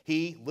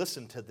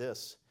 listen to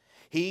this,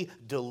 he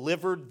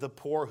delivered the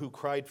poor who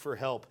cried for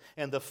help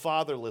and the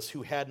fatherless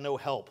who had no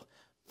help.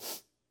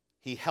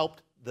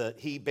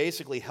 He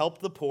basically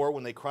helped the poor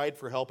when they cried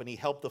for help, and he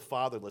helped the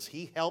fatherless.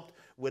 He helped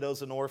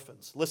widows and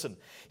orphans. Listen,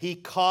 he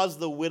caused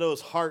the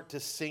widow's heart to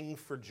sing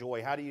for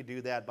joy. How do you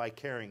do that? By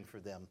caring for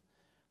them.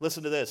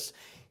 Listen to this.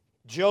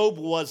 Job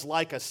was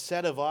like a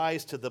set of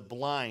eyes to the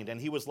blind,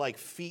 and he was like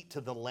feet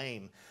to the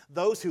lame.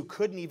 Those who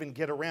couldn't even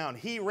get around,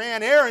 he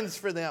ran errands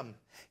for them.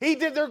 He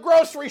did their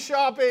grocery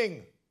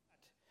shopping.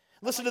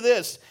 Listen to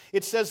this.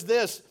 It says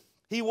this: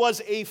 he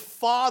was a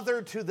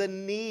father to the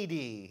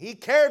needy. He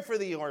cared for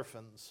the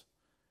orphans.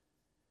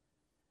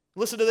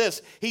 Listen to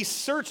this. He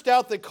searched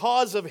out the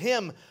cause of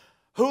him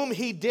whom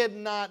he did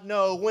not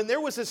know. When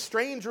there was a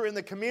stranger in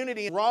the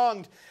community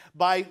wronged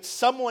by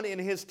someone in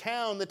his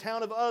town, the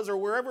town of Uz or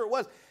wherever it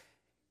was,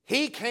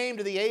 he came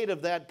to the aid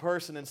of that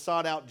person and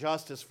sought out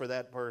justice for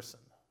that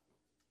person.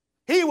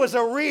 He was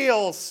a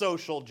real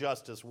social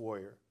justice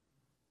warrior.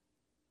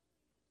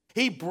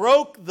 He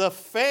broke the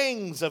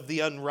fangs of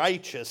the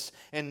unrighteous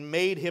and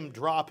made him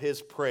drop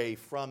his prey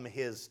from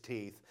his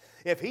teeth.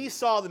 If he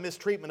saw the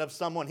mistreatment of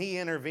someone, he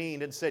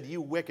intervened and said,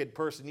 "You wicked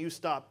person, you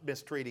stop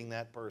mistreating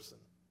that person."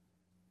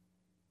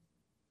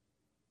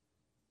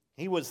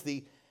 He was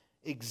the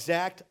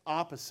exact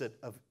opposite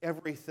of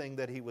everything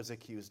that he was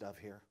accused of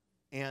here,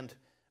 and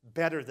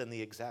better than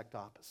the exact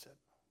opposite.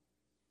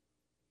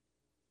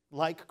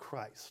 Like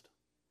Christ.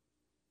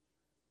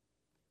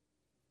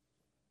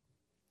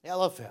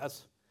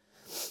 Eliphaz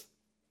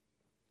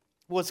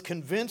was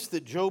convinced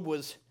that Job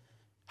was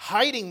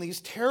hiding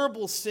these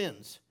terrible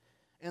sins,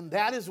 and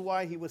that is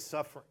why he was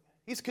suffering.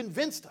 He's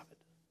convinced of it.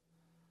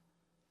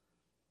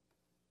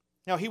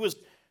 Now, he was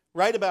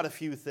right about a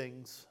few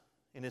things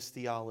in his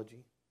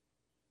theology.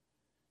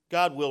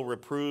 God will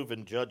reprove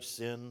and judge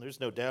sin. There's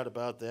no doubt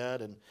about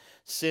that. And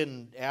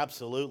sin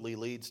absolutely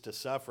leads to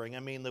suffering. I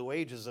mean, the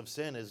wages of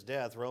sin is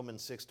death.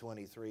 Romans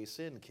 6:23.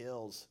 Sin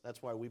kills.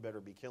 That's why we better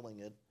be killing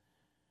it.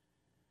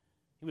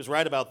 He was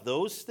right about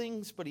those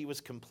things, but he was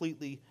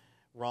completely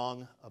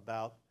wrong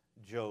about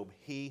Job.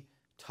 He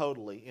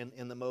totally,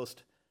 in the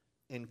most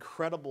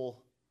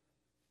incredible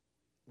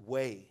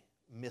way,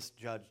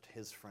 misjudged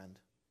his friend.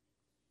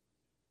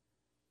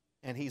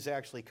 And he's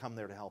actually come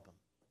there to help him.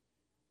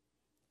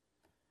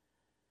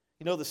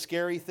 You know, the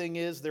scary thing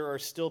is there are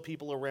still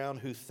people around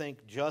who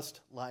think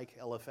just like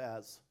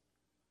Eliphaz.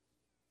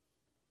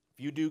 If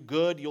you do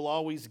good, you'll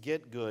always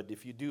get good.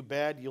 If you do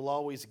bad, you'll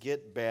always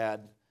get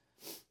bad.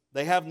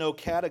 They have no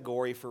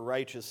category for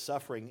righteous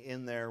suffering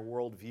in their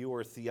worldview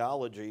or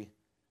theology,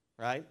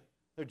 right?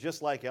 They're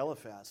just like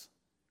Eliphaz.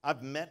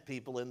 I've met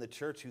people in the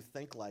church who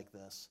think like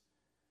this.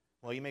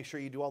 Well, you make sure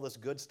you do all this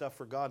good stuff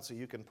for God so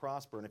you can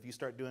prosper. And if you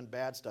start doing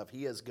bad stuff,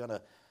 He is going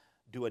to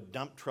do a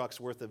dump truck's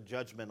worth of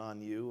judgment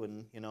on you.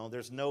 And, you know,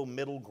 there's no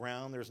middle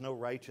ground. There's no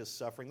righteous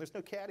suffering. There's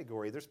no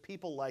category. There's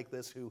people like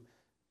this who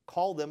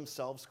call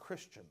themselves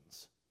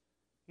Christians.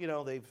 You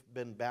know, they've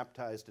been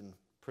baptized in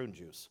prune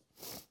juice.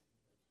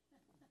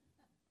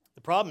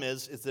 The problem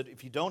is that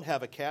if you don't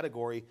have a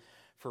category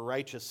for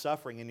righteous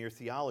suffering in your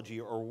theology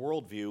or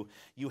worldview,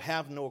 you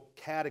have no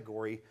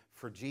category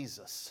for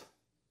Jesus.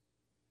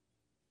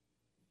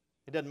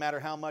 It doesn't matter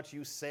how much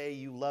you say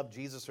you love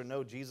Jesus or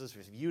know Jesus.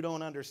 If you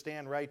don't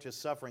understand righteous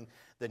suffering,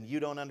 then you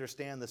don't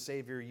understand the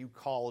Savior you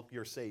call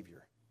your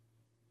Savior.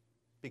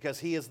 Because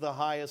He is the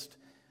highest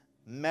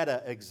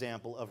meta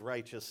example of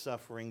righteous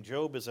suffering.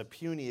 Job is a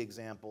puny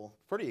example,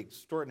 pretty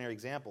extraordinary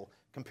example.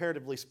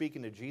 Comparatively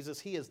speaking to Jesus,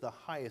 He is the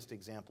highest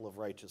example of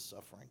righteous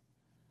suffering.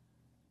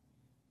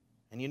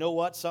 And you know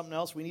what? Something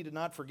else we need to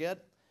not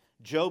forget?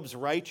 Job's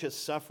righteous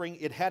suffering,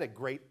 it had a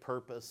great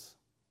purpose.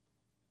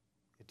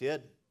 It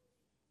did.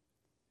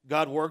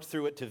 God worked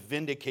through it to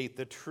vindicate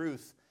the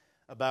truth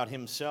about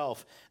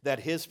Himself, that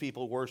His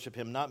people worship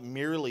Him not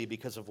merely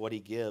because of what He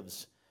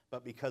gives,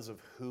 but because of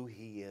who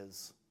He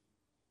is.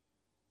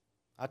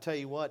 I'll tell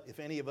you what, if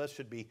any of us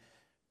should be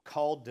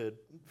called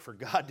for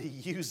God to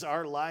use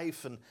our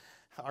life and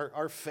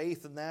our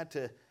faith in that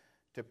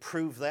to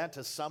prove that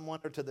to someone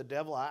or to the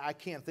devil, I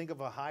can't think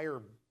of a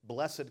higher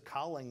blessed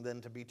calling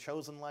than to be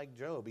chosen like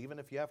Job, even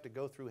if you have to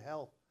go through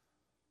hell.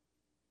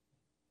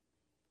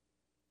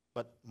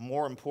 But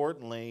more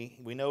importantly,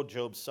 we know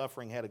Job's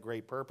suffering had a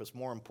great purpose.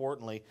 More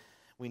importantly,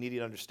 we need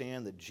to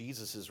understand that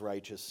Jesus'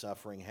 righteous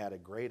suffering had the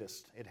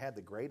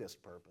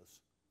greatest purpose.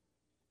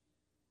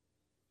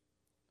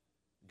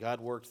 God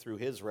worked through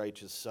His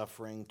righteous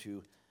suffering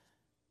to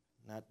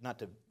not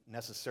to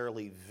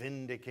necessarily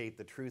vindicate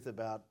the truth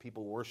about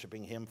people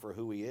worshiping Him for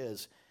who He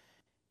is.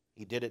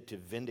 He did it to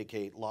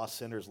vindicate lost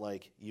sinners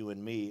like you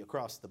and me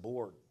across the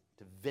board,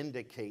 to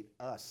vindicate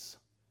us.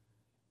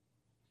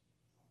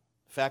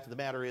 The fact of the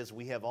matter is,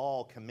 we have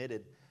all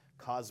committed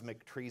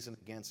cosmic treason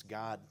against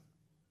God.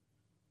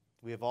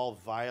 We have all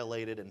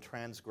violated and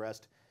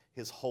transgressed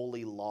His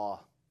holy law.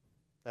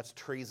 That's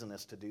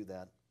treasonous to do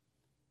that.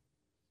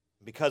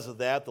 Because of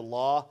that, the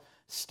law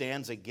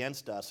stands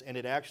against us, and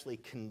it actually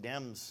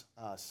condemns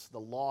us. The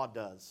law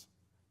does.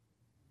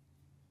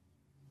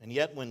 And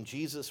yet, when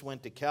Jesus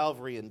went to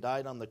Calvary and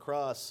died on the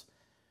cross,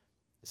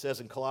 it says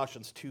in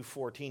Colossians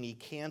 2:14, He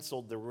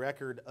canceled the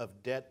record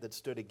of debt that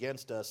stood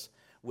against us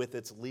with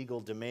its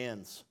legal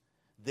demands.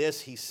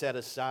 This He set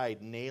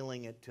aside,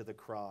 nailing it to the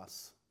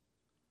cross.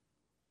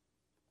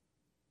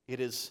 It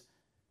is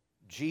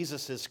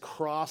Jesus'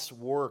 cross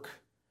work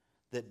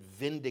that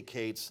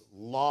vindicates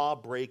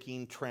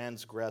law-breaking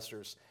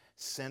transgressors,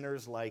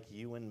 sinners like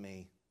you and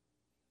me.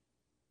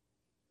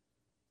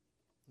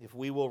 If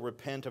we will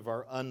repent of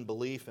our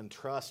unbelief and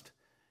trust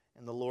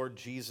in the Lord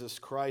Jesus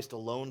Christ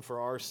alone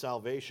for our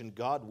salvation,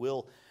 God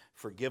will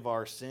forgive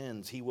our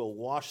sins. He will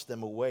wash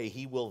them away.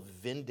 He will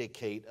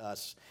vindicate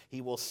us.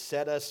 He will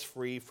set us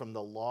free from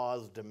the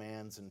law's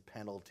demands and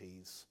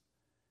penalties.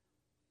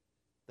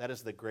 That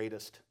is the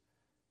greatest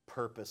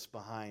purpose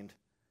behind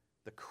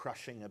the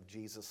crushing of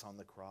Jesus on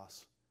the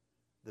cross,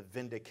 the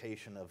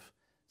vindication of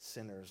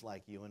sinners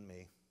like you and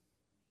me.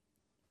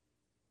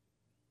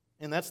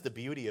 And that's the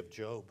beauty of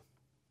Job.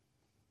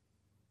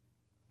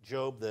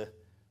 Job, the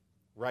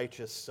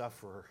righteous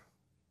sufferer.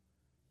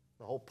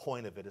 The whole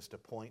point of it is to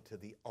point to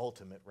the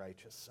ultimate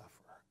righteous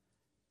sufferer,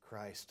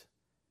 Christ,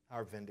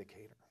 our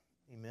vindicator.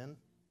 Amen?